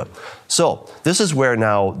price, we'll do it. So this is where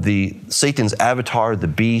now Satan's avatar, the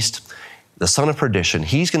beast, the son of perdition,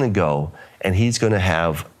 he's going to go and he's going to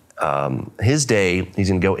have his day. He's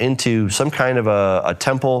going to go into some kind of a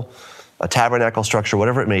temple, a tabernacle structure,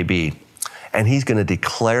 whatever it may be, and he's going to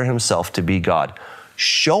declare himself to be God,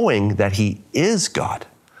 showing that he is God,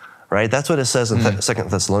 right? That's what it says in 2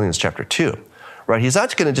 Thessalonians chapter 2, right? He's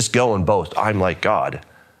not going to just go and boast, I'm like God,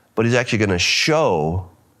 but he's actually going to show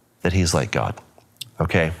that he's like God,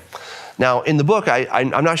 okay? Now, in the book, I'm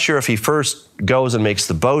not sure if he first goes and makes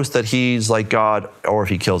the boast that he's like God or if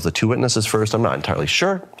he kills the two witnesses first. I'm not entirely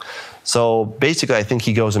sure. So basically, I think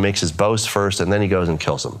he goes and makes his boast first and then he goes and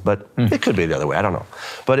kills them. But it could be the other way, I don't know.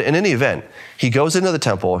 But in any event, he goes into the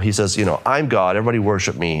temple, he says, I'm God, everybody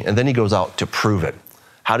worship me, and then he goes out to prove it.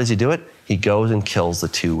 How does he do it? He goes and kills the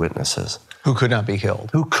two witnesses. Who could not be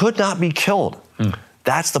killed. Who could not be killed.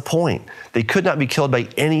 That's the point. They could not be killed by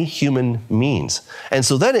any human means. And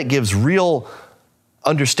so then it gives real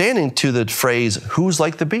understanding to the phrase, who's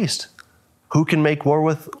like the beast? Who can make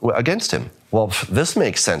war against him? Well, this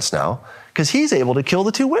makes sense now, because he's able to kill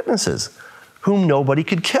the two witnesses, whom nobody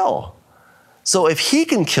could kill. So if he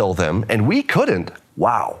can kill them and we couldn't,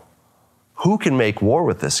 wow, who can make war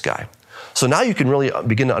with this guy? So now you can really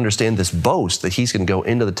begin to understand this boast that he's going to go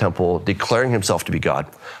into the temple declaring himself to be God.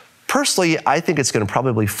 Personally, I think it's going to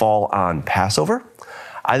probably fall on Passover.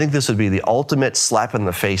 I think this would be the ultimate slap in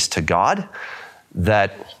the face to God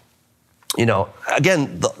that, you know,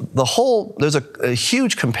 again, there's a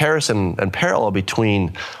huge comparison and parallel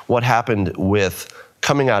between what happened with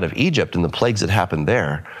coming out of Egypt and the plagues that happened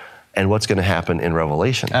there and what's going to happen in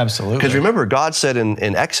Revelation. Absolutely. Because remember, God said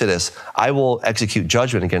in Exodus, I will execute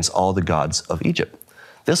judgment against all the gods of Egypt.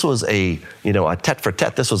 This was a tet for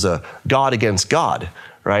tet. This was a God against God,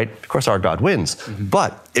 right? Of course, our God wins,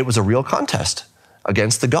 but it was a real contest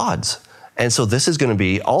against the gods. And so this is going to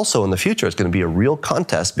be also in the future, it's going to be a real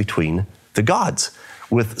contest between the gods,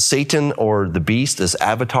 with Satan or the beast, this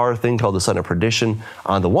avatar thing called the son of perdition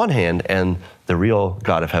on the one hand, and the real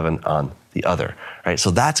God of heaven on the other, right? So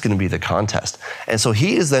that's going to be the contest. And so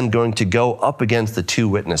he is then going to go up against the two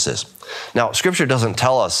witnesses. Now, Scripture doesn't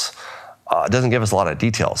tell us, doesn't give us a lot of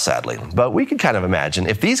details, sadly, but we can kind of imagine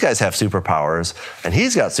if these guys have superpowers and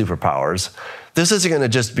he's got superpowers, this isn't going to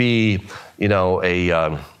just be,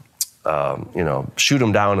 shoot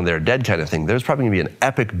them down and they're dead kind of thing. There's probably going to be an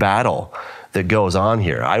epic battle that goes on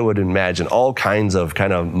here. I would imagine all kinds of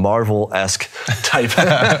kind of Marvel-esque type,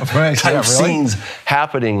 scenes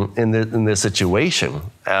happening in this situation.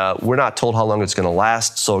 We're not told how long it's going to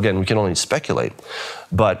last, so again, we can only speculate.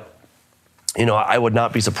 But I would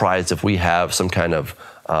not be surprised if we have some kind of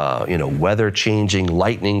weather changing,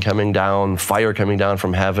 lightning coming down, fire coming down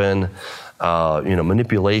from heaven.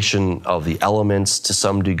 Manipulation of the elements to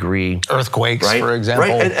some degree. Earthquakes, right? For example.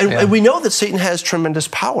 Right? And we know that Satan has tremendous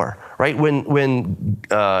power, right? When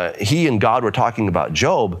he and God were talking about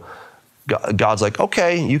Job, God's like,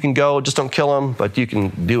 okay, you can go, just don't kill him, but you can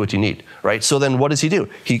do what you need, right? So then what does he do?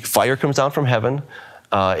 Fire comes down from heaven.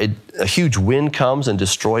 A huge wind comes and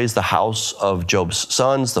destroys the house of Job's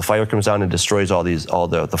sons. The fire comes down and destroys all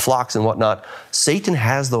the flocks and whatnot. Satan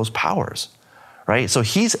has those powers, right? So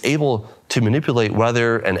he's able to manipulate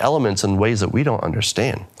weather and elements in ways that we don't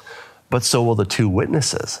understand. But so will the two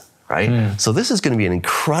witnesses, right? So this is going to be an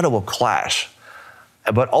incredible clash.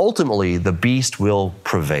 But ultimately, the beast will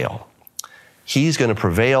prevail. He's going to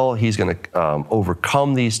prevail. He's going to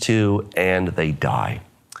overcome these two, and they die.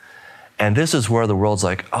 And this is where the world's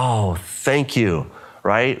like, oh, thank you,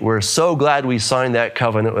 right? We're so glad we signed that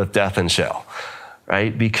covenant with death and Sheol,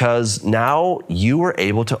 right? Because now you were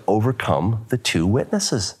able to overcome the two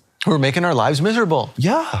witnesses. Who are making our lives miserable.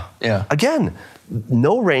 Yeah. Yeah. Again,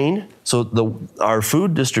 no rain, so our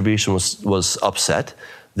food distribution was upset.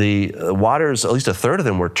 The waters, at least a third of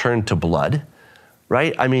them, were turned to blood,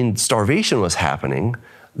 right? I mean, starvation was happening.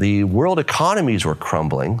 The world economies were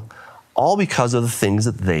crumbling, all because of the things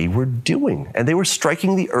that they were doing. And they were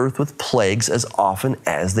striking the earth with plagues as often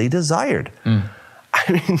as they desired.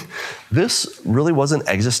 I mean, this really was an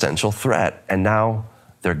existential threat, and now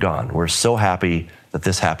they're gone. We're so happy that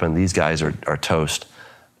this happened. These guys are toast,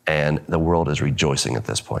 and the world is rejoicing at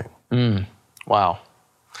this point. Wow.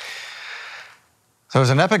 So it was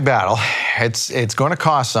an epic battle. It's going to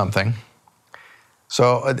cost something.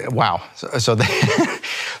 So wow. So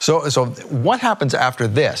what happens after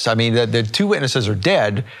this? I mean, the two witnesses are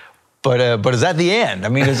dead, but is that the end? I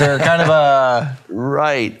mean, is there kind of a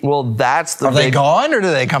right? Well, that's the. Are they gone, or are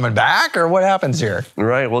they coming back, or what happens here?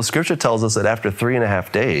 Right. Well, Scripture tells us that after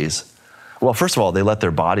 3.5 days, well, first of all, they let their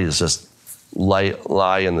bodies just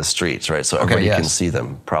lie in the streets, right? So everybody can see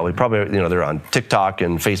them. Probably, they're on TikTok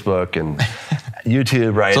and Facebook and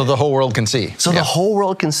YouTube, right? So the whole world can see. So the whole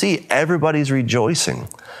world can see. Everybody's rejoicing.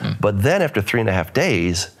 But then after 3.5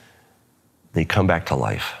 days, they come back to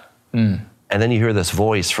life. And then you hear this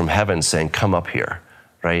voice from heaven saying, come up here,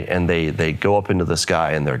 right? And they go up into the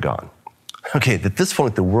sky and they're gone. Okay, at this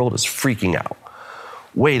point, the world is freaking out.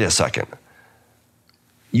 Wait a second.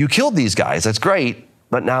 You killed these guys, that's great,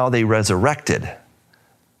 but now they resurrected.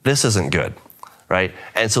 This isn't good, right?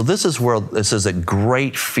 And so this is a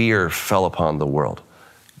great fear fell upon the world.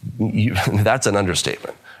 That's an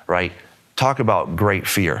understatement, right? Talk about great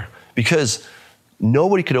fear. Because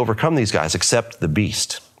nobody could overcome these guys except the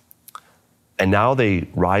beast. And now they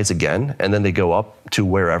rise again, and then they go up to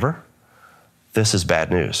wherever. This is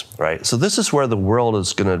bad news, right? So this is where the world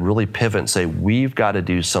is going to really pivot and say, we've got to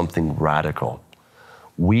do something radical.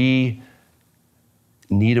 We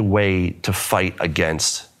need a way to fight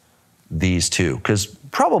against these two. Because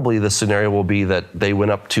probably the scenario will be that they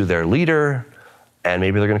went up to their leader and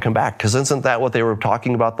maybe they're going to come back. Because isn't that what they were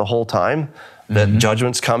talking about the whole time? That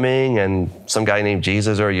judgment's coming and some guy named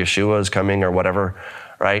Jesus or Yeshua is coming or whatever,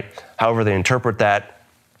 right? However they interpret that,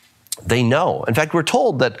 they know. In fact, we're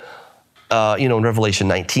told that, in Revelation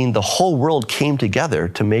 19, the whole world came together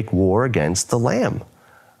to make war against the Lamb,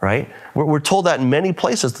 right? We're told that in many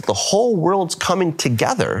places, that the whole world's coming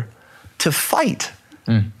together to fight,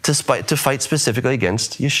 to fight specifically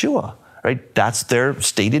against Yeshua, right? That's their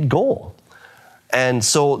stated goal. And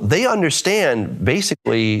so they understand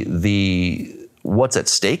basically what's at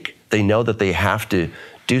stake. They know that they have to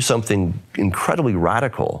do something incredibly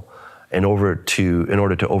radical in order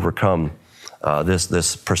to overcome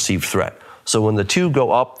this perceived threat. So when the two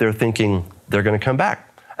go up, they're thinking they're going to come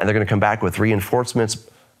back, and they're going to come back with reinforcements,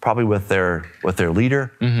 probably with their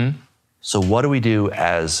leader. So what do we do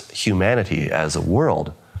as humanity, as a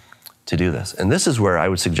world, to do this? And this is where I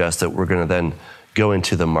would suggest that we're going to then go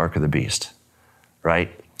into the mark of the beast,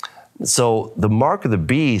 right? So the mark of the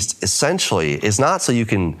beast essentially is not so you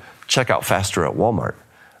can check out faster at Walmart,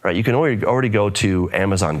 right? You can already go to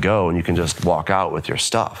Amazon Go and you can just walk out with your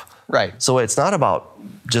stuff. Right. So it's not about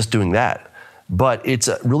just doing that, but it's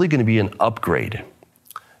really going to be an upgrade.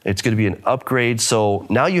 It's going to be an upgrade. So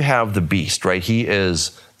now you have the beast, right? He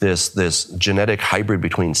is this genetic hybrid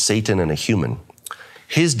between Satan and a human.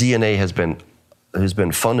 His DNA has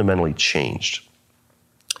been fundamentally changed.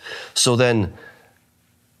 So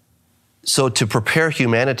to prepare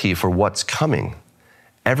humanity for what's coming,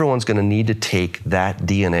 everyone's going to need to take that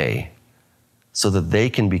DNA so that they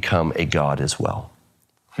can become a god as well.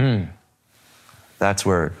 That's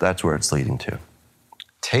where it's leading to.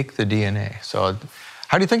 Take the DNA. So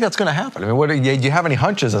how do you think that's going to happen? I mean, do you have any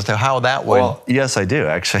hunches as to how that would? Well, yes, I do,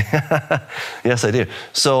 actually. Yes, I do.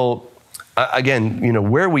 So again,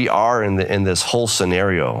 where we are in this whole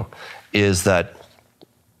scenario is that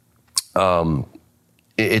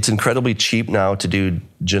it's incredibly cheap now to do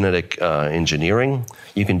genetic engineering.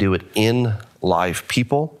 You can do it in live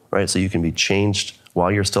people, right? So you can be changed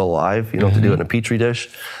while you're still alive. You don't have to do it in a petri dish.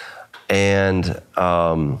 And,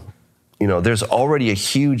 there's already a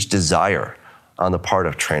huge desire on the part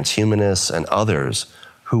of transhumanists and others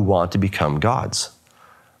who want to become gods,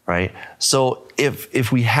 right? So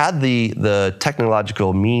if we had the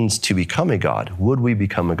technological means to become a god, would we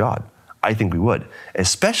become a god? I think we would,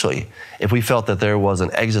 especially if we felt that there was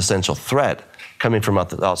an existential threat coming from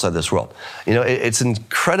outside this world. It's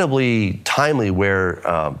incredibly timely where,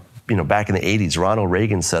 back in the 80s, Ronald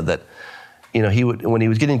Reagan said that, when he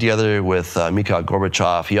was getting together with Mikhail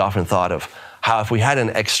Gorbachev, he often thought of how if we had an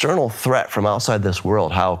external threat from outside this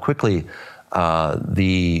world, how quickly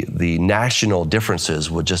the national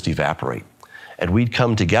differences would just evaporate. And we'd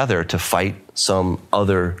come together to fight some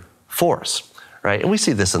other force. Right, and we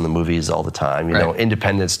see this in the movies all the time.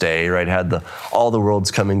 Independence Day, right, had all the worlds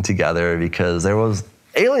coming together because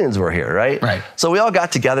aliens were here, right? Right. So we all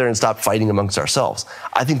got together and stopped fighting amongst ourselves.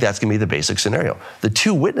 I think that's going to be the basic scenario. The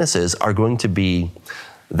two witnesses are going to be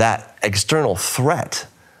that external threat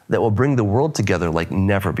that will bring the world together like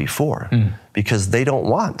never before, because they don't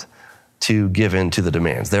want to give in to the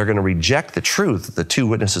demands. They're going to reject the truth that the two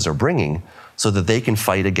witnesses are bringing so that they can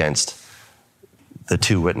fight against the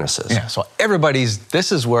two witnesses. Yeah, so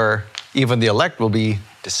this is where even the elect will be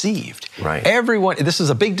deceived. Right. This is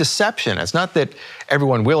a big deception. It's not that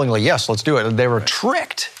everyone willingly, yes, let's do it. They were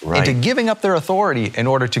tricked into giving up their authority in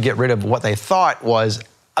order to get rid of what they thought was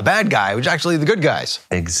a bad guy, which is actually the good guys.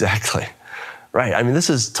 Exactly. Right. I mean, this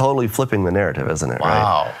is totally flipping the narrative, isn't it?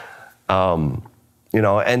 Wow. Right?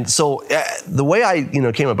 And so the way I,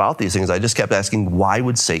 came about these things, I just kept asking, why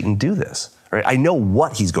would Satan do this? Right? I know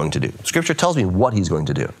what he's going to do. Scripture tells me what he's going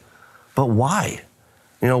to do. But why?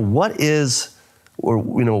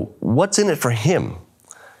 What's in it for him?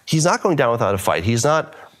 He's not going down without a fight. He's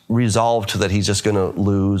not resolved that he's just going to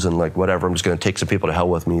lose and whatever, I'm just going to take some people to hell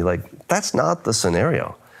with me. That's not the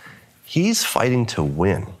scenario. He's fighting to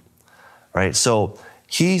win, right? So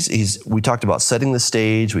we talked about setting the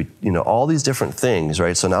stage, all these different things,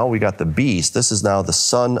 right? So now we got the beast. This is now the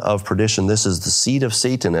son of perdition. This is the seed of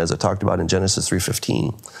Satan, as I talked about in Genesis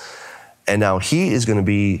 3:15. And now he is going to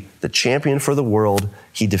be the champion for the world.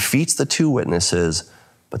 He defeats the two witnesses,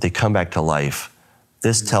 but they come back to life.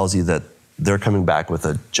 This tells you that they're coming back with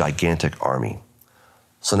a gigantic army.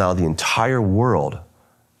 So now the entire world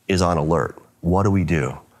is on alert. What do we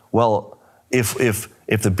do? Well, if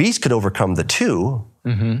the beast could overcome the two,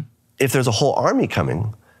 if there's a whole army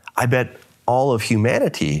coming, I bet all of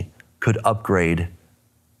humanity could upgrade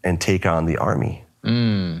and take on the army,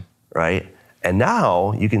 right? And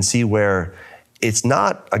now you can see where it's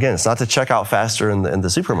not to check out faster in the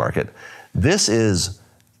supermarket. This is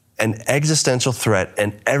an existential threat,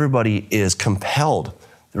 and everybody is compelled,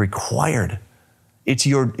 required. It's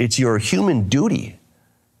your human duty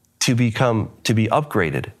to be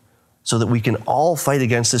upgraded so that we can all fight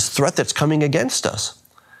against this threat that's coming against us.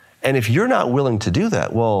 And if you're not willing to do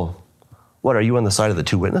that, well, what, are you on the side of the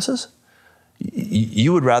two witnesses?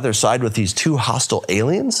 You would rather side with these two hostile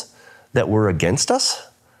aliens that were against us?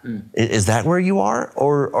 Is that where you are?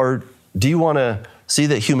 Or do you want to see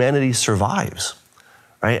that humanity survives?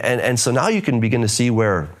 Right? And so now you can begin to see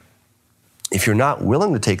where if you're not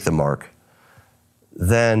willing to take the mark,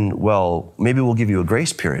 then, well, maybe we'll give you a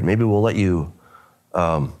grace period. Maybe we'll let you,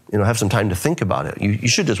 have some time to think about it. You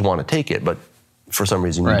should just want to take it, but for some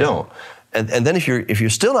reason you don't. And then if you're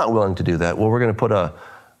still not willing to do that, well, we're going to put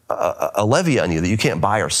a levy on you that you can't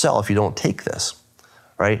buy or sell if you don't take this,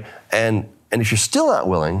 right? And if you're still not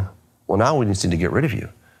willing, well, now we just need to get rid of you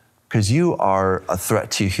because you are a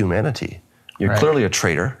threat to humanity. You're clearly a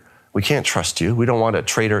traitor. We can't trust you. We don't want a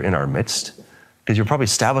traitor in our midst because you'll probably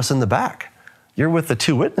stab us in the back. You're with the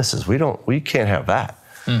two witnesses. We can't have that.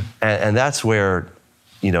 And that's where,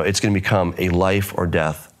 it's going to become a life or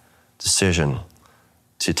death decision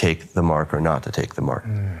to take the mark or not to take the mark,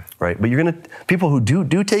 right? But people who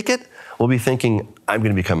do take it will be thinking, I'm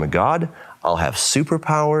going to become a god. I'll have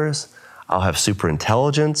superpowers. I'll have super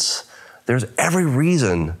intelligence. There's every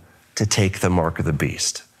reason to take the mark of the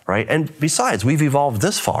beast, right? And besides, we've evolved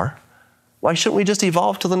this far. Why shouldn't we just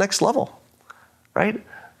evolve to the next level, right?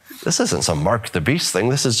 This isn't some mark of the beast thing.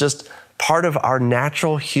 This is just part of our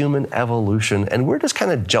natural human evolution, and we're just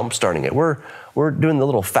kind of jump-starting it. We're doing the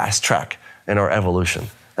little fast track in our evolution.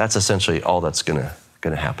 That's essentially all that's gonna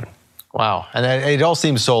happen. Wow, and it all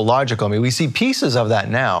seems so logical. I mean, we see pieces of that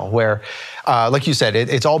now where, like you said,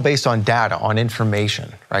 it's all based on data, on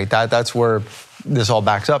information, right? That's where this all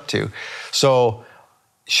backs up to. So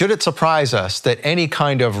should it surprise us that any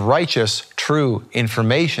kind of righteous, true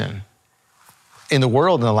information in the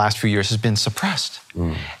world in the last few years has been suppressed?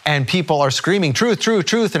 And people are screaming, truth, truth,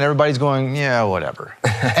 truth, and everybody's going, yeah, whatever.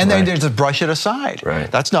 And then they just brush it aside. Right.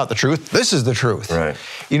 That's not the truth. This is the truth. Right.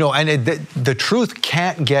 And the truth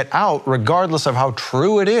can't get out regardless of how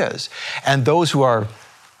true it is. And those who are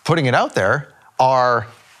putting it out there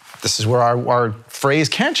this is where our phrase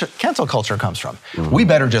cancel culture comes from. We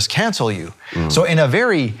better just cancel you. So in a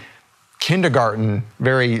very kindergarten,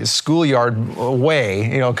 very schoolyard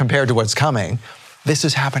way, compared to what's coming, this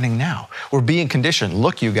is happening now. We're being conditioned.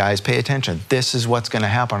 Look, you guys, pay attention. This is what's going to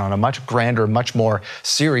happen on a much grander, much more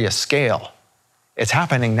serious scale. It's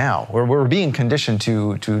happening now. We're being conditioned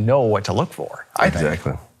to know what to look for.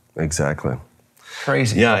 Exactly.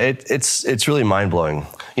 Crazy. Yeah, it's really mind-blowing.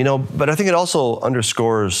 But I think it also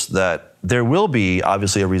underscores that there will be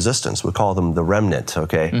obviously a resistance. We call them the remnant,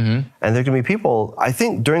 okay? And there can be people, I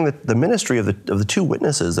think during the ministry of the two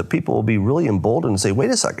witnesses, that people will be really emboldened and say,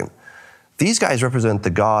 wait a second, these guys represent the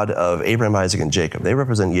God of Abraham, Isaac, and Jacob. They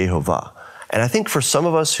represent Yehovah. And I think for some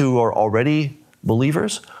of us who are already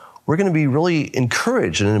believers, we're going to be really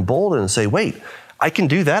encouraged and emboldened and say, wait, I can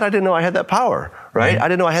do that? I didn't know I had that power, right? I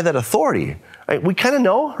didn't know I had that authority. Right? We kind of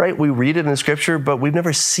know, right? We read it in Scripture, but we've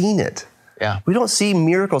never seen it. Yeah. We don't see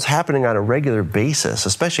miracles happening on a regular basis,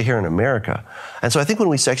 especially here in America. And so I think when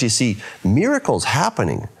we actually see miracles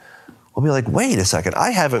happening, we'll be like, wait a second,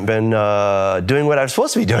 I haven't been doing what I'm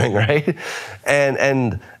supposed to be doing, right?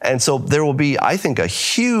 And so there will be, I think, a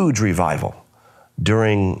huge revival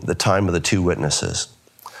during the time of the two witnesses.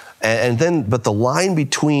 But the line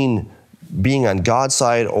between being on God's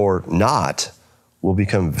side or not will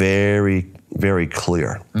become very, very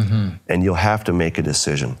clear. And you'll have to make a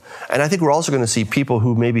decision. And I think we're also going to see people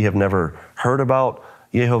who maybe have never heard about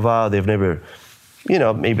Yehovah. They've never,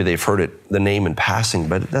 maybe they've heard the name in passing,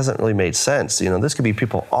 but it doesn't really make sense. This could be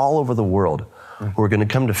people all over the world who are going to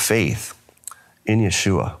come to faith in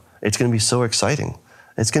Yeshua. It's going to be so exciting.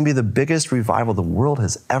 It's going to be the biggest revival the world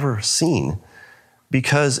has ever seen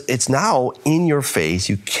because it's now in your face.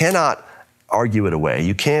 You cannot argue it away.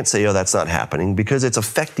 You can't say, oh, that's not happening because it's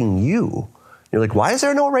affecting you. You're like, why is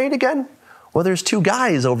there no rain again? Well, there's two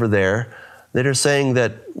guys over there that are saying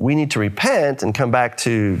that we need to repent and come back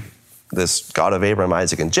to this God of Abraham,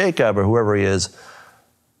 Isaac, and Jacob, or whoever he is.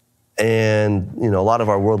 And, a lot of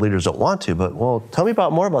our world leaders don't want to, but, well, tell me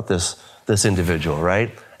more about this individual,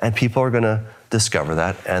 right? And people are going to discover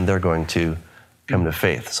that, and they're going to come to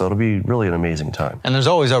faith. So it'll be really an amazing time. And there's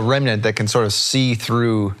always a remnant that can sort of see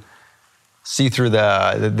through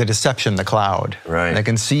the deception, the cloud. Right. They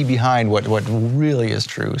can see behind what really is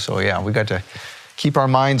true. So yeah, we got to keep our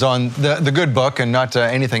minds on the good book and not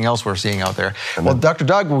anything else we're seeing out there. Well, Dr.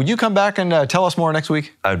 Doug, will you come back and tell us more next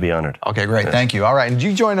week? I'd be honored. Okay, great. Thank you. All right, and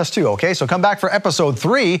you join us too, okay? So come back for episode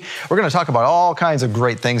 3. We're going to talk about all kinds of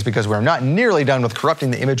great things because we're not nearly done with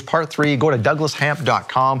Corrupting the Image Part 3. Go to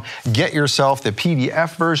douglashamp.com, get yourself the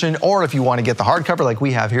PDF version, or if you want to get the hardcover like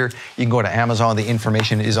we have here, you can go to Amazon. The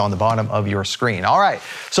information is on the bottom of your screen. All right,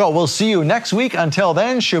 so we'll see you next week. Until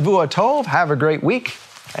then, Shavua Tov, have a great week,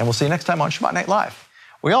 and we'll see you next time on Shabbat Night Live.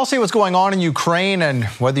 We all see what's going on in Ukraine, and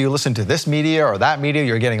whether you listen to this media or that media,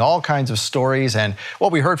 you're getting all kinds of stories. And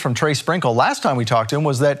what we heard from Trey Sprinkle last time we talked to him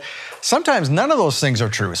was that sometimes none of those things are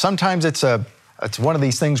true. Sometimes it's one of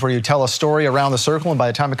these things where you tell a story around the circle, and by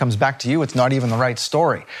the time it comes back to you, it's not even the right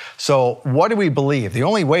story. So what do we believe? The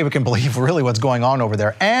only way we can believe really what's going on over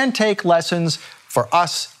there and take lessons for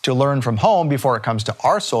us to learn from home before it comes to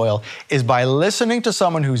our soil is by listening to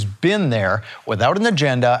someone who's been there without an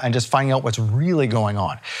agenda and just finding out what's really going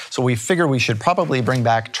on. So we figure we should probably bring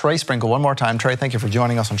back Trey Sprinkle one more time. Trey, thank you for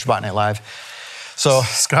joining us on Shabbat Night Live. So,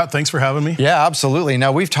 Scott, thanks for having me. Yeah, absolutely.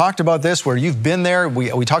 Now, we've talked about this where you've been there.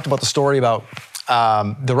 We talked about the story about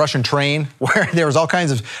the Russian train, where there was all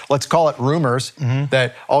kinds of, let's call it rumors,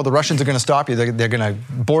 that, oh, the Russians are going to stop you. They're going to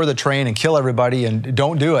board the train and kill everybody, and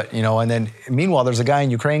don't do it, you know. And then, meanwhile, there's a guy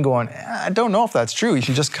in Ukraine going, I don't know if that's true. You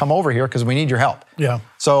should just come over here because we need your help. Yeah.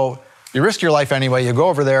 So you risk your life anyway. You go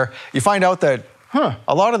over there. You find out that,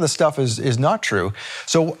 a lot of the stuff is not true.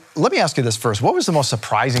 So let me ask you this first. What was the most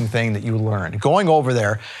surprising thing that you learned going over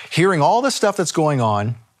there, hearing all this stuff that's going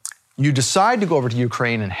on? You decide to go over to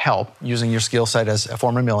Ukraine and help using your skill set as a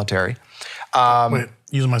former military.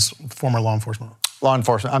 Using my former law enforcement. Law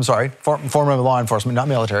enforcement, I'm sorry, former law enforcement, not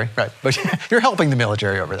military, right. But you're helping the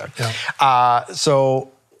military over there. Yeah.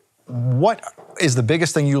 So what is the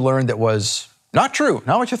biggest thing you learned that was not true,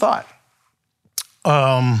 not what you thought?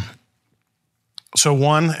 So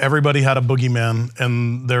one, everybody had a boogeyman,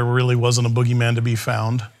 and there really wasn't a boogeyman to be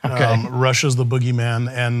found. Okay. Russia's the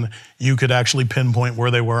boogeyman, and you could actually pinpoint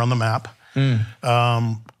where they were on the map.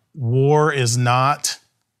 War is not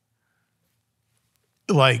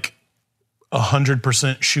like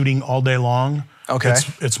 100% shooting all day long. Okay.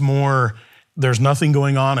 It's more, there's nothing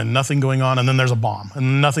going on, and then there's a bomb,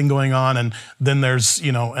 and nothing going on, and then there's,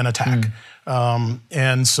 an attack.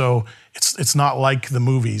 And so it's not like the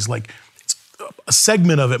movies. Like, a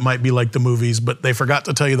segment of it might be like the movies, but they forgot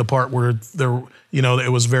to tell you the part where there,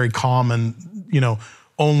 it was very calm and,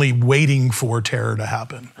 only waiting for terror to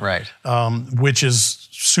happen. Right. Which is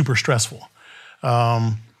super stressful.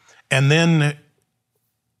 And then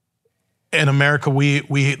in America,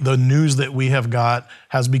 the news that we have got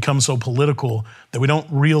has become so political that we don't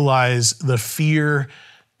realize the fear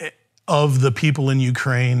of the people in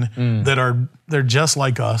Ukraine that they're just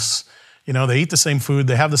like us. They eat the same food,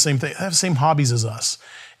 they have the same thing, they have the same hobbies as us.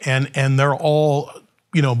 And they're all,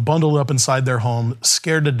 bundled up inside their home,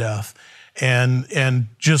 scared to death, and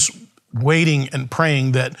just waiting and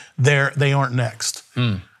praying that they aren't next.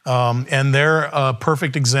 And they're a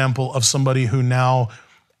perfect example of somebody who now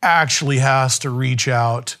actually has to reach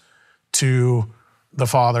out to the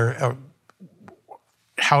Father,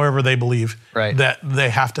 however they believe, that they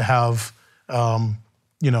have to have,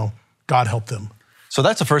 God help them. So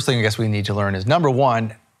that's the first thing I guess we need to learn is, number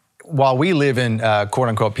one, while we live in quote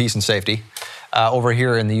unquote peace and safety over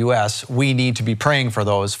here in the U.S., we need to be praying for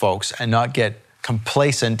those folks and not get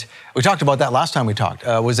complacent. We talked about that last time we talked,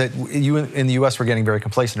 was that you in the U.S. were getting very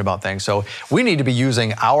complacent about things. So we need to be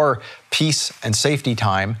using our peace and safety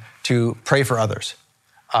time to pray for others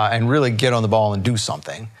and really get on the ball and do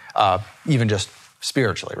something, even just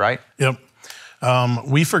spiritually, right? Yep.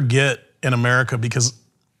 We forget in America because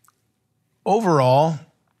overall,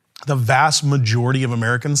 the vast majority of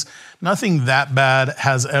Americans, nothing that bad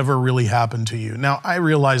has ever really happened to you. Now, I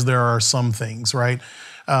realize there are some things, right?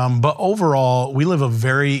 But overall, we live a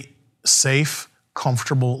very safe,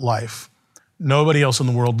 comfortable life. Nobody else in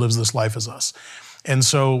the world lives this life as us. And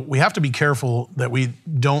so we have to be careful that we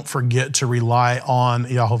don't forget to rely on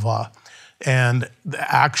Yahovah and the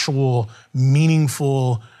actual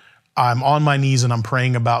meaningful, I'm on my knees and I'm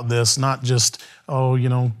praying about this, not just,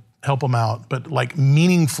 help them out, but like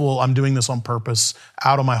meaningful, I'm doing this on purpose,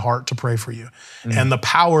 out of my heart to pray for you. And the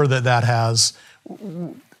power that has,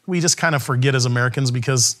 we just kind of forget as Americans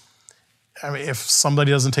because, if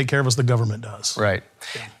somebody doesn't take care of us, the government does. Right.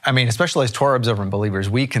 Yeah. Especially as Torah observant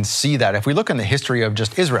believers, we can see that. If we look in the history of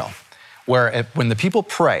just Israel, where when the people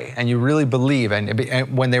pray and you really believe,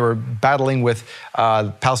 and when they were battling with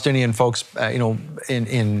Palestinian folks,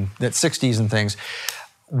 in the 60s and things,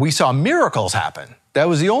 we saw miracles happen. That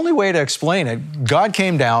was the only way to explain it. God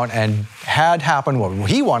came down and had happen what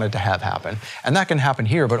he wanted to have happen. And that can happen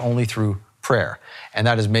here, but only through prayer. And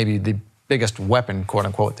that is maybe the biggest weapon, quote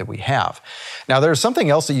unquote, that we have. Now, there's something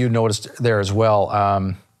else that you noticed there as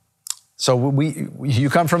well. So you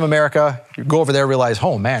come from America, you go over there, realize,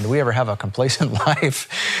 oh man, do we ever have a complacent life?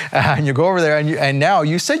 And you go over there, and now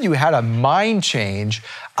you said you had a mind change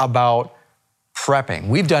about prepping.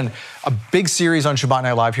 We've done a big series on Shabbat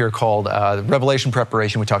Night Live here called Revelation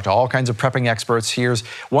Preparation. We talked to all kinds of prepping experts. Here's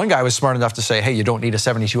one guy was smart enough to say, hey, you don't need a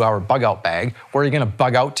 72-hour bug out bag. Where are you going to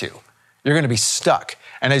bug out to? You're going to be stuck.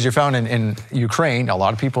 And as you found in Ukraine, a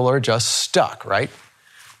lot of people are just stuck, right?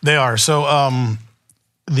 They are. So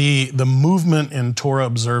the movement in Torah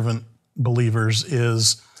observant believers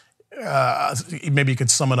is, maybe you could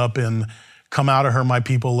sum it up in, come out of her, my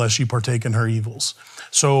people, lest you partake in her evils.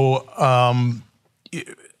 So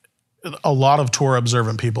a lot of Torah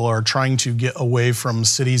observant people are trying to get away from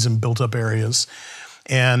cities and built up areas.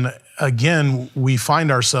 And again, we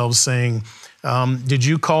find ourselves saying, did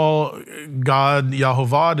you call God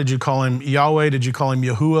Yahovah? Did you call him Yahweh? Did you call him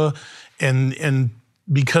Yahuwah? And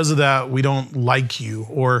because of that, we don't like you.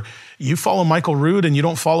 Or you follow Michael Rood and you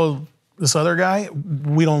don't follow this other guy,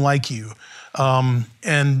 we don't like you.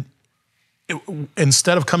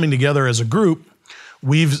 Instead of coming together as a group,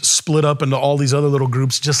 we've split up into all these other little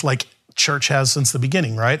groups, just like church has since the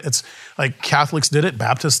beginning, right? It's like Catholics did it,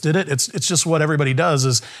 Baptists did it. It's just what everybody does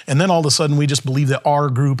is, and then all of a sudden we just believe that our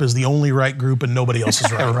group is the only right group and nobody else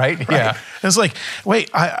is right. Right? Yeah. And it's like, wait,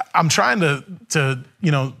 I'm trying to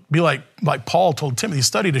be like Paul told Timothy,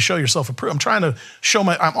 study to show yourself approved. I'm trying to show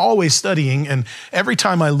I'm always studying, and every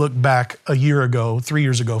time I look back a year ago, 3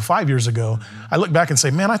 years ago, 5 years ago, I look back and say,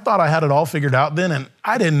 man, I thought I had it all figured out then, and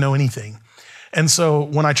I didn't know anything. And so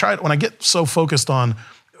when I get so focused on,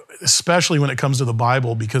 especially when it comes to the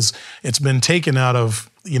Bible, because it's been taken out of,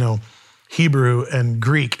 Hebrew and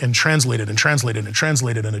Greek and translated, and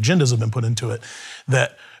agendas have been put into it,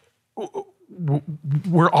 that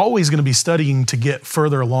we're always going to be studying to get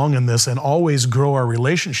further along in this and always grow our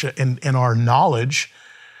relationship and our knowledge.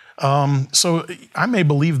 So I may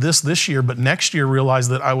believe this year, but next year realize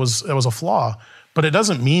that it was a flaw. But it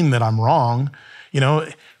doesn't mean that I'm wrong.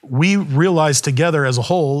 We realize together as a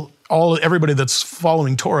whole, everybody that's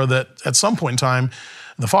following Torah, that at some point in time,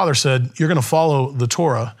 the Father said, you're going to follow the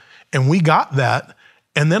Torah. And we got that.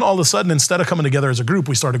 And then all of a sudden, instead of coming together as a group,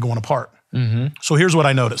 we started going apart. Mm-hmm. So here's what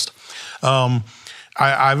I noticed.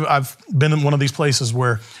 I've been in one of these places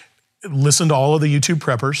where listened to all of the YouTube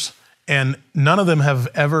preppers, and none of them have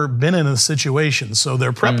ever been in a situation. So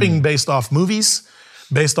they're prepping based off movies,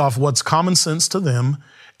 based off what's common sense to them,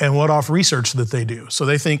 and what off research that they do. So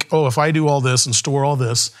they think, if I do all this and store all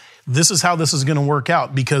this, this is how this is going to work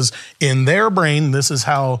out, because in their brain, this is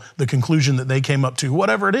how the conclusion that they came up to,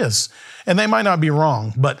 whatever it is. And they might not be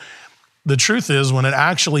wrong, but the truth is when it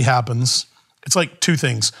actually happens, it's like two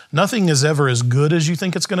things. Nothing is ever as good as you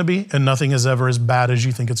think it's going to be, and nothing is ever as bad as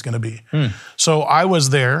you think it's going to be. So I was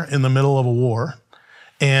there in the middle of a war,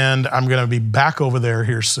 and I'm going to be back over there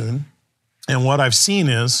here soon. And what I've seen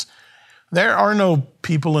is there are no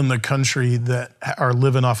people in the country that are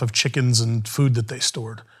living off of chickens and food that they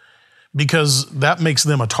stored, because that makes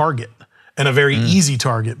them a target, and a very easy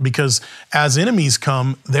target, because as enemies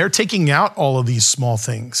come, they're taking out all of these small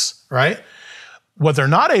things, right? What they're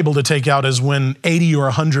not able to take out is when 80 or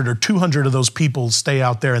 100 or 200 of those people stay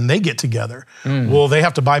out there and they get together. Well, they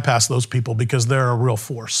have to bypass those people because they're a real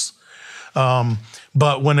force.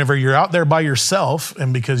 But whenever you're out there by yourself,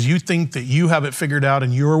 and because you think that you have it figured out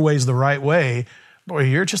and your way's the right way, boy,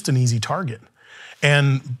 you're just an easy target.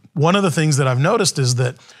 And one of the things that I've noticed is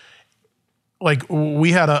that, like,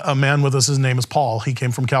 we had a man with us, his name is Paul. He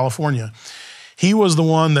came from California. He was the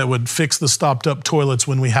one that would fix the stopped up toilets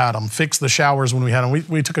when we had them, fix the showers when we had them.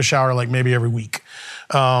 We took a shower like maybe every week.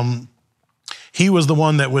 He was the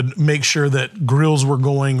one that would make sure that grills were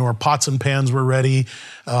going or pots and pans were ready.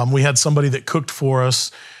 We had somebody that cooked for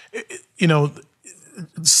us.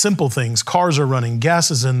 Simple things. Cars are running,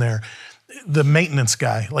 gas is in there. The maintenance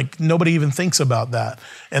guy, like nobody even thinks about that.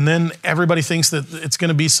 And then everybody thinks that it's going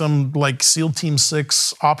to be some like SEAL Team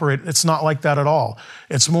 6 operator. It's not like that at all.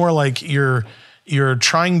 It's more like you're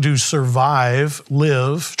trying to survive,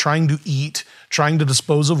 live, trying to eat, trying to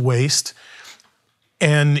dispose of waste.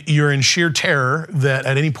 And you're in sheer terror that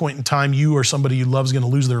at any point in time, you or somebody you love is going to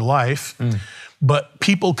lose their life. But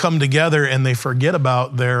people come together and they forget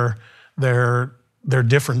about their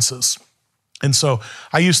differences. And so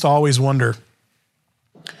I used to always wonder,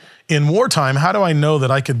 in wartime, how do I know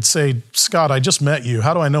that I could say, Scott, I just met you.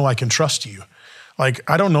 How do I know I can trust you? Like,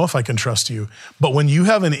 I don't know if I can trust you. But when you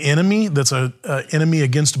have an enemy that's a enemy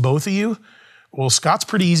against both of you, well, Scott's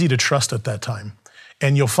pretty easy to trust at that time.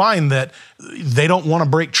 And you'll find that they don't want to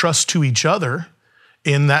break trust to each other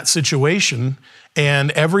in that situation.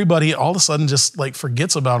 And everybody all of a sudden just like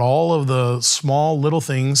forgets about all of the small little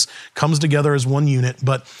things, comes together as one unit.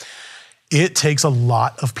 But it takes a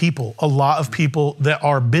lot of people that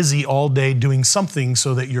are busy all day doing something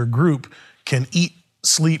so that your group can eat,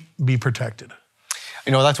 sleep, be protected.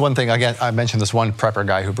 You know, that's one thing. Again, I mentioned this one prepper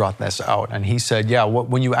guy who brought this out, and he said, yeah,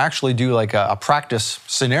 when you actually do like a practice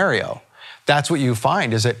scenario, that's what you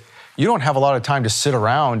find is that you don't have a lot of time to sit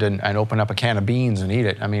around and open up a can of beans and eat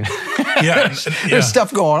it. I mean, there's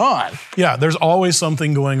stuff going on. Yeah, there's always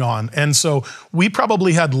something going on. And so we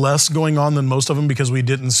probably had less going on than most of them because we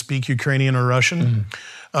didn't speak Ukrainian or Russian.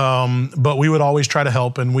 But we would always try to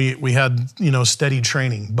help, and we had, steady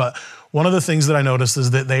training. But one of the things that I noticed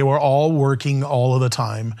is that they were all working all of the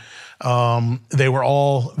time. They were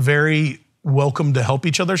all very welcome to help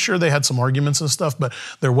each other. Sure, they had some arguments and stuff, but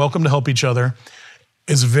they're welcome to help each other.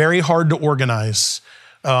 It's very hard to organize.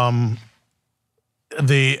 The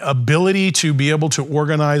ability to be able to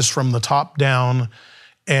organize from the top down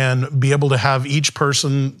and be able to have each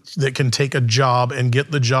person that can take a job and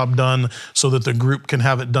get the job done so that the group can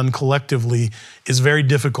have it done collectively is very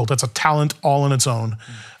difficult. That's a talent all on its own.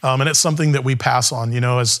 And it's something that we pass on.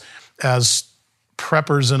 As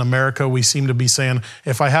preppers in America, we seem to be saying,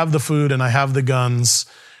 if I have the food and I have the guns,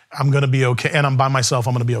 I'm going to be okay. And I'm by myself,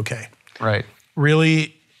 I'm going to be okay. Right.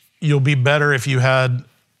 Really, you'll be better if you had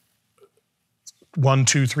 100,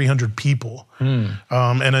 200, 300 people.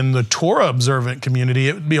 And in the Torah observant community,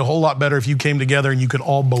 it would be a whole lot better if you came together and you could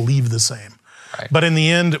all believe the same. Right. But in the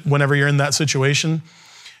end, whenever you're in that situation,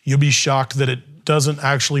 you'll be shocked that it doesn't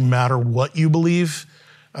actually matter what you believe,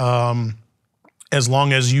 as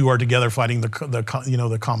long as you are together fighting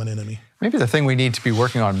the common enemy. Maybe the thing we need to be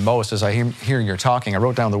working on most, as I hear you're talking, I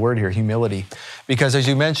wrote down the word here, humility. Because as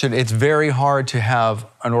you mentioned, it's very hard to have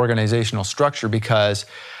an organizational structure because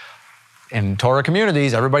in Torah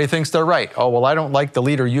communities, everybody thinks they're right. Oh, well, I don't like the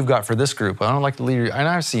leader you've got for this group. I don't like the leader. And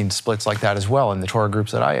I've seen splits like that as well in the Torah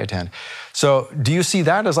groups that I attend. So do you see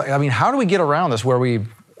that as how do we get around this where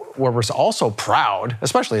we're also proud,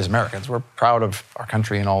 especially as Americans, we're proud of our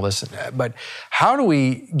country and all this, but how do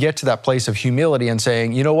we get to that place of humility and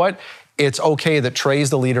saying, you know what, it's okay that Trey's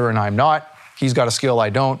the leader and I'm not, he's got a skill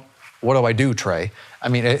I don't, what do I do, Trey? I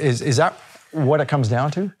mean, is that what it comes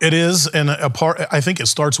down to? It is, and I think it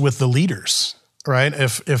starts with the leaders, right?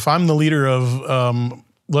 If I'm the leader of,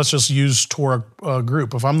 let's just use Torah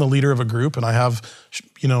group. If I'm the leader of a group and I have,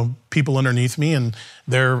 people underneath me and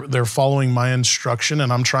they're following my instruction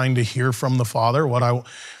and I'm trying to hear from the Father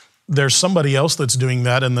there's somebody else that's doing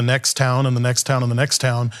that in the next town and the next town and the next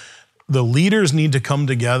town. The leaders need to come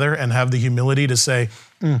together and have the humility to say,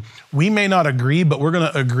 we may not agree, but we're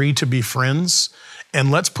going to agree to be friends.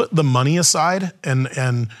 And let's put the money aside and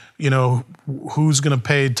who's going to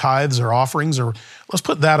pay tithes or offerings, or let's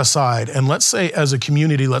put that aside. And let's say as a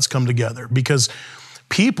community, let's come together because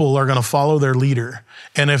people are going to follow their leader.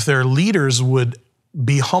 And if their leaders would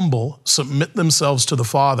be humble, submit themselves to the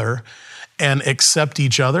Father and accept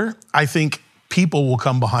each other, I think people will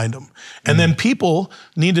come behind them. And then people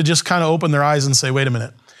need to just kind of open their eyes and say, wait a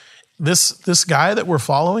minute, this guy that we're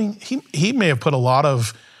following, he may have put a lot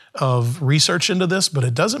of research into this, but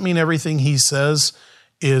it doesn't mean everything he says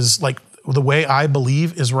is like the way I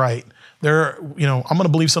believe is right. I'm going to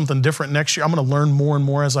believe something different next year. I'm going to learn more and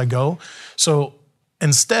more as I go. So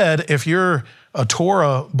instead, if you're a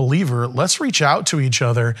Torah believer, let's reach out to each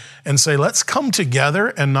other and say, let's come together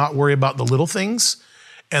and not worry about the little things.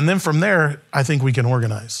 And then from there, I think we can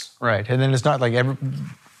organize. Right. And then it's not like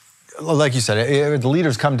like you said, the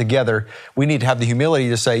leaders come together. We need to have the humility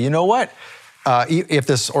to say, you know what? If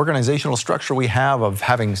this organizational structure we have of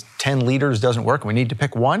having 10 leaders doesn't work, we need to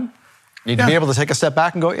pick one. You need to be able to take a step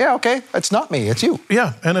back and go, yeah, okay, it's not me, it's you.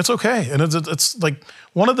 Yeah, and it's okay. And it's like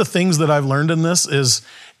one of the things that I've learned in this is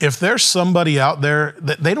if there's somebody out there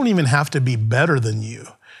that they don't even have to be better than you.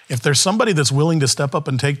 If there's somebody that's willing to step up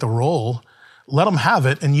and take the role, let them have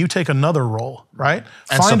it and you take another role, right?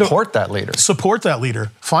 And support that leader. Support that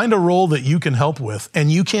leader. Find a role that you can help with.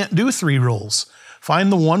 And you can't do 3 roles.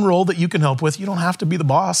 Find the one role that you can help with. You don't have to be the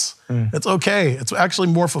boss. It's okay. It's actually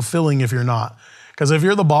more fulfilling if you're not. Because if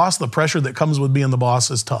you're the boss, the pressure that comes with being the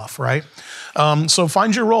boss is tough, right? So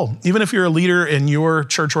find your role. Even if you're a leader in your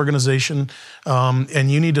church organization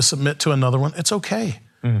and you need to submit to another one, it's okay.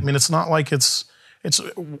 I mean, it's not like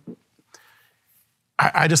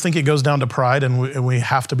I just think it goes down to pride and we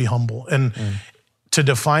have to be humble. And to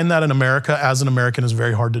define that in America as an American is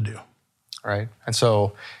very hard to do. Right. And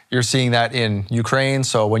so you're seeing that in Ukraine.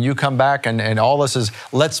 So when you come back and all this is,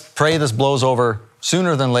 let's pray this blows over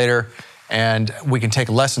sooner than later and we can take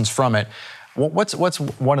lessons from it. What's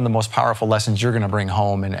one of the most powerful lessons you're going to bring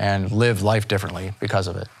home and live life differently because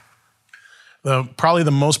of it? Probably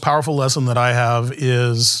the most powerful lesson that I have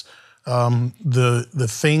is the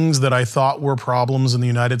things that I thought were problems in the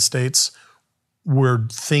United States were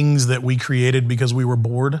things that we created because we were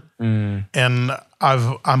bored. And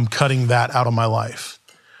I'm cutting that out of my life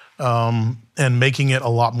and making it a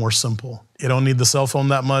lot more simple. You don't need the cell phone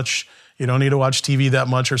that much. You don't need to watch TV that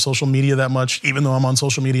much or social media that much, even though I'm on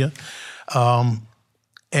social media.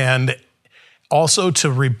 And also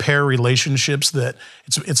to repair relationships that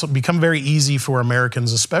it's become very easy for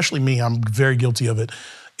Americans, especially me. I'm very guilty of it.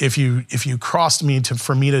 If you crossed me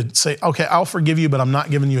for me to say, okay, I'll forgive you, but I'm not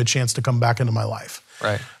giving you a chance to come back into my life.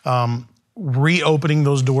 Right. Reopening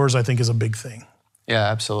those doors, I think, is a big thing. Yeah,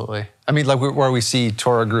 absolutely. I mean, like where we see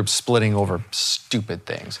Torah groups splitting over stupid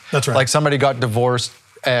things. That's right. Like somebody got divorced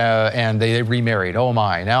and they remarried. Oh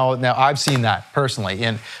my! Now I've seen that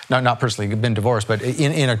personally. Not personally been divorced, but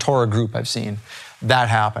in a Torah group, I've seen that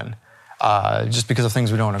happen just because of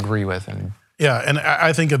things we don't agree with. And yeah, and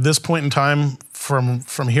I think at this point in time,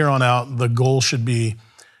 from here on out, the goal should be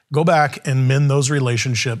go back and mend those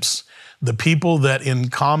relationships. The people that in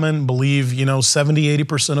common believe,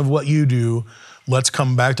 70-80% of what you do, let's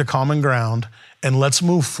come back to common ground and let's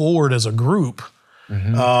move forward as a group.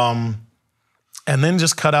 And then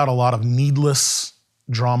just cut out a lot of needless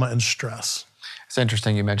drama and stress. It's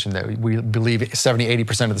interesting you mentioned that we believe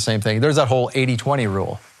 70-80% of the same thing. There's that whole 80-20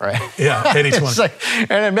 rule, right? Yeah, 80-20. Like,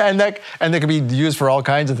 and that can be used for all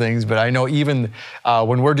kinds of things, but I know even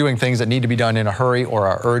when we're doing things that need to be done in a hurry or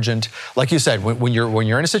are urgent, like you said, when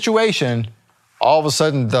you're in a situation, all of a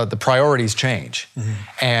sudden the priorities change.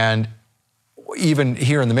 And even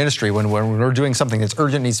here in the ministry, when we're doing something that's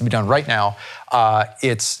urgent, needs to be done right now,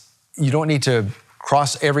 you don't need to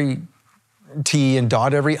cross every T and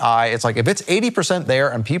dot every I. It's like if it's 80% there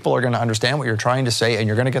and people are going to understand what you're trying to say and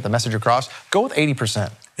you're going to get the message across, go with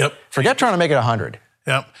 80%. Yep. Forget trying to make it 100.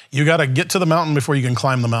 Yep. You got to get to the mountain before you can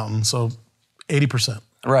climb the mountain. So 80%.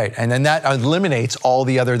 Right. And then that eliminates all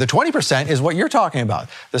the 20% is what you're talking about.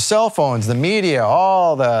 The cell phones, the media,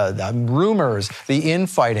 all the rumors, the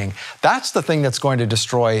infighting. That's the thing that's going to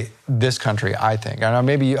destroy this country, I think. And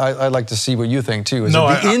maybe I'd like to see what you think too.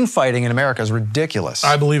 The infighting in America is ridiculous.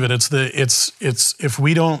 I believe it.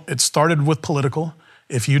 It started with political.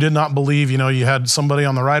 If you did not believe, you had somebody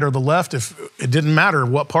on the right or the left, if it didn't matter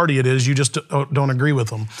what party it is, you just don't agree with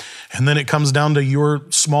them. And then it comes down to your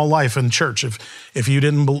small life in church. If you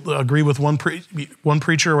didn't agree with one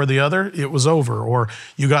preacher or the other, it was over. Or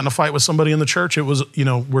you got in a fight with somebody in the church, it was,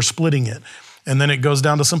 we're splitting it. And then it goes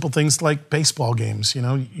down to simple things like baseball games.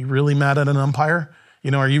 You really mad at an umpire?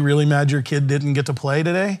 Are you really mad your kid didn't get to play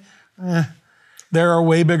today? There are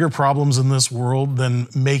way bigger problems in this world than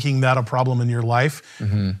making that a problem in your life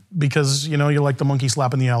because, you're like the monkey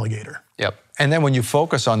slapping the alligator. Yep. And then when you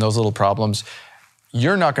focus on those little problems,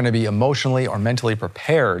 you're not going to be emotionally or mentally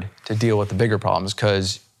prepared to deal with the bigger problems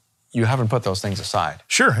because you haven't put those things aside.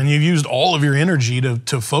 Sure. And you've used all of your energy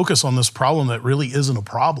to focus on this problem that really isn't a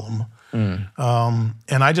problem. And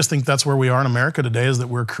I just think that's where we are in America today is that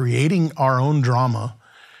we're creating our own drama.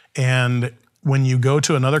 And when you go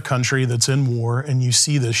to another country that's in war and you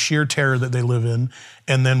see the sheer terror that they live in,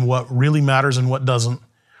 and then what really matters and what doesn't,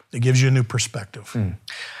 it gives you a new perspective.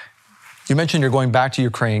 You mentioned you're going back to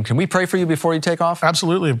Ukraine. Can we pray for you before you take off?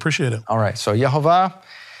 Absolutely, appreciate it. All right, so Yehovah,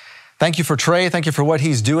 thank you for Trey. Thank you for what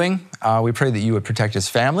he's doing. We pray that you would protect his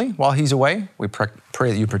family while he's away. We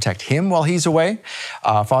pray that you protect him while he's away.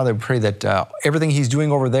 Father, we pray that everything he's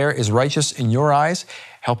doing over there is righteous in your eyes.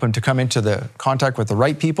 Help him to come into the contact with the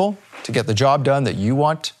right people to get the job done that you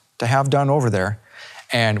want to have done over there.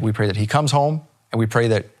 And we pray that he comes home, and we pray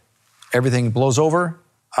that everything blows over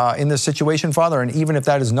in this situation, Father. And even if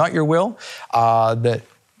that is not your will, that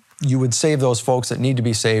you would save those folks that need to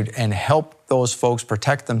be saved and help those folks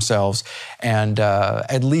protect themselves and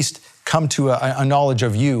at least come to a knowledge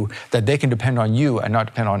of you, that they can depend on you and not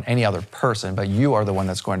depend on any other person, but you are the one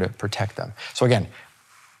that's going to protect them. So again,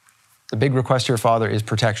 the big request here, Father, is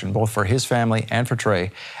protection, both for his family and for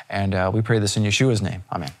Trey. And we pray this in Yeshua's name.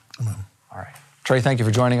 Amen. Amen. All right. Trey, thank you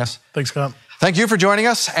for joining us. Thanks, Scott. Thank you for joining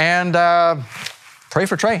us. And pray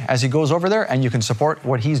for Trey as he goes over there. And you can support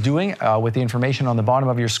what he's doing with the information on the bottom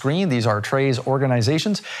of your screen. These are Trey's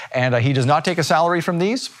organizations. And he does not take a salary from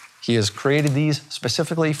these. He has created these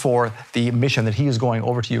specifically for the mission that he is going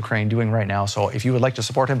over to Ukraine doing right now. So if you would like to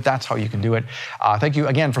support him, that's how you can do it. Thank you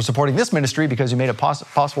again for supporting this ministry because you made it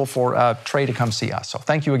possible for Trey to come see us. So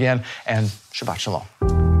thank you again, and Shabbat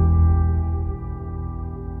Shalom.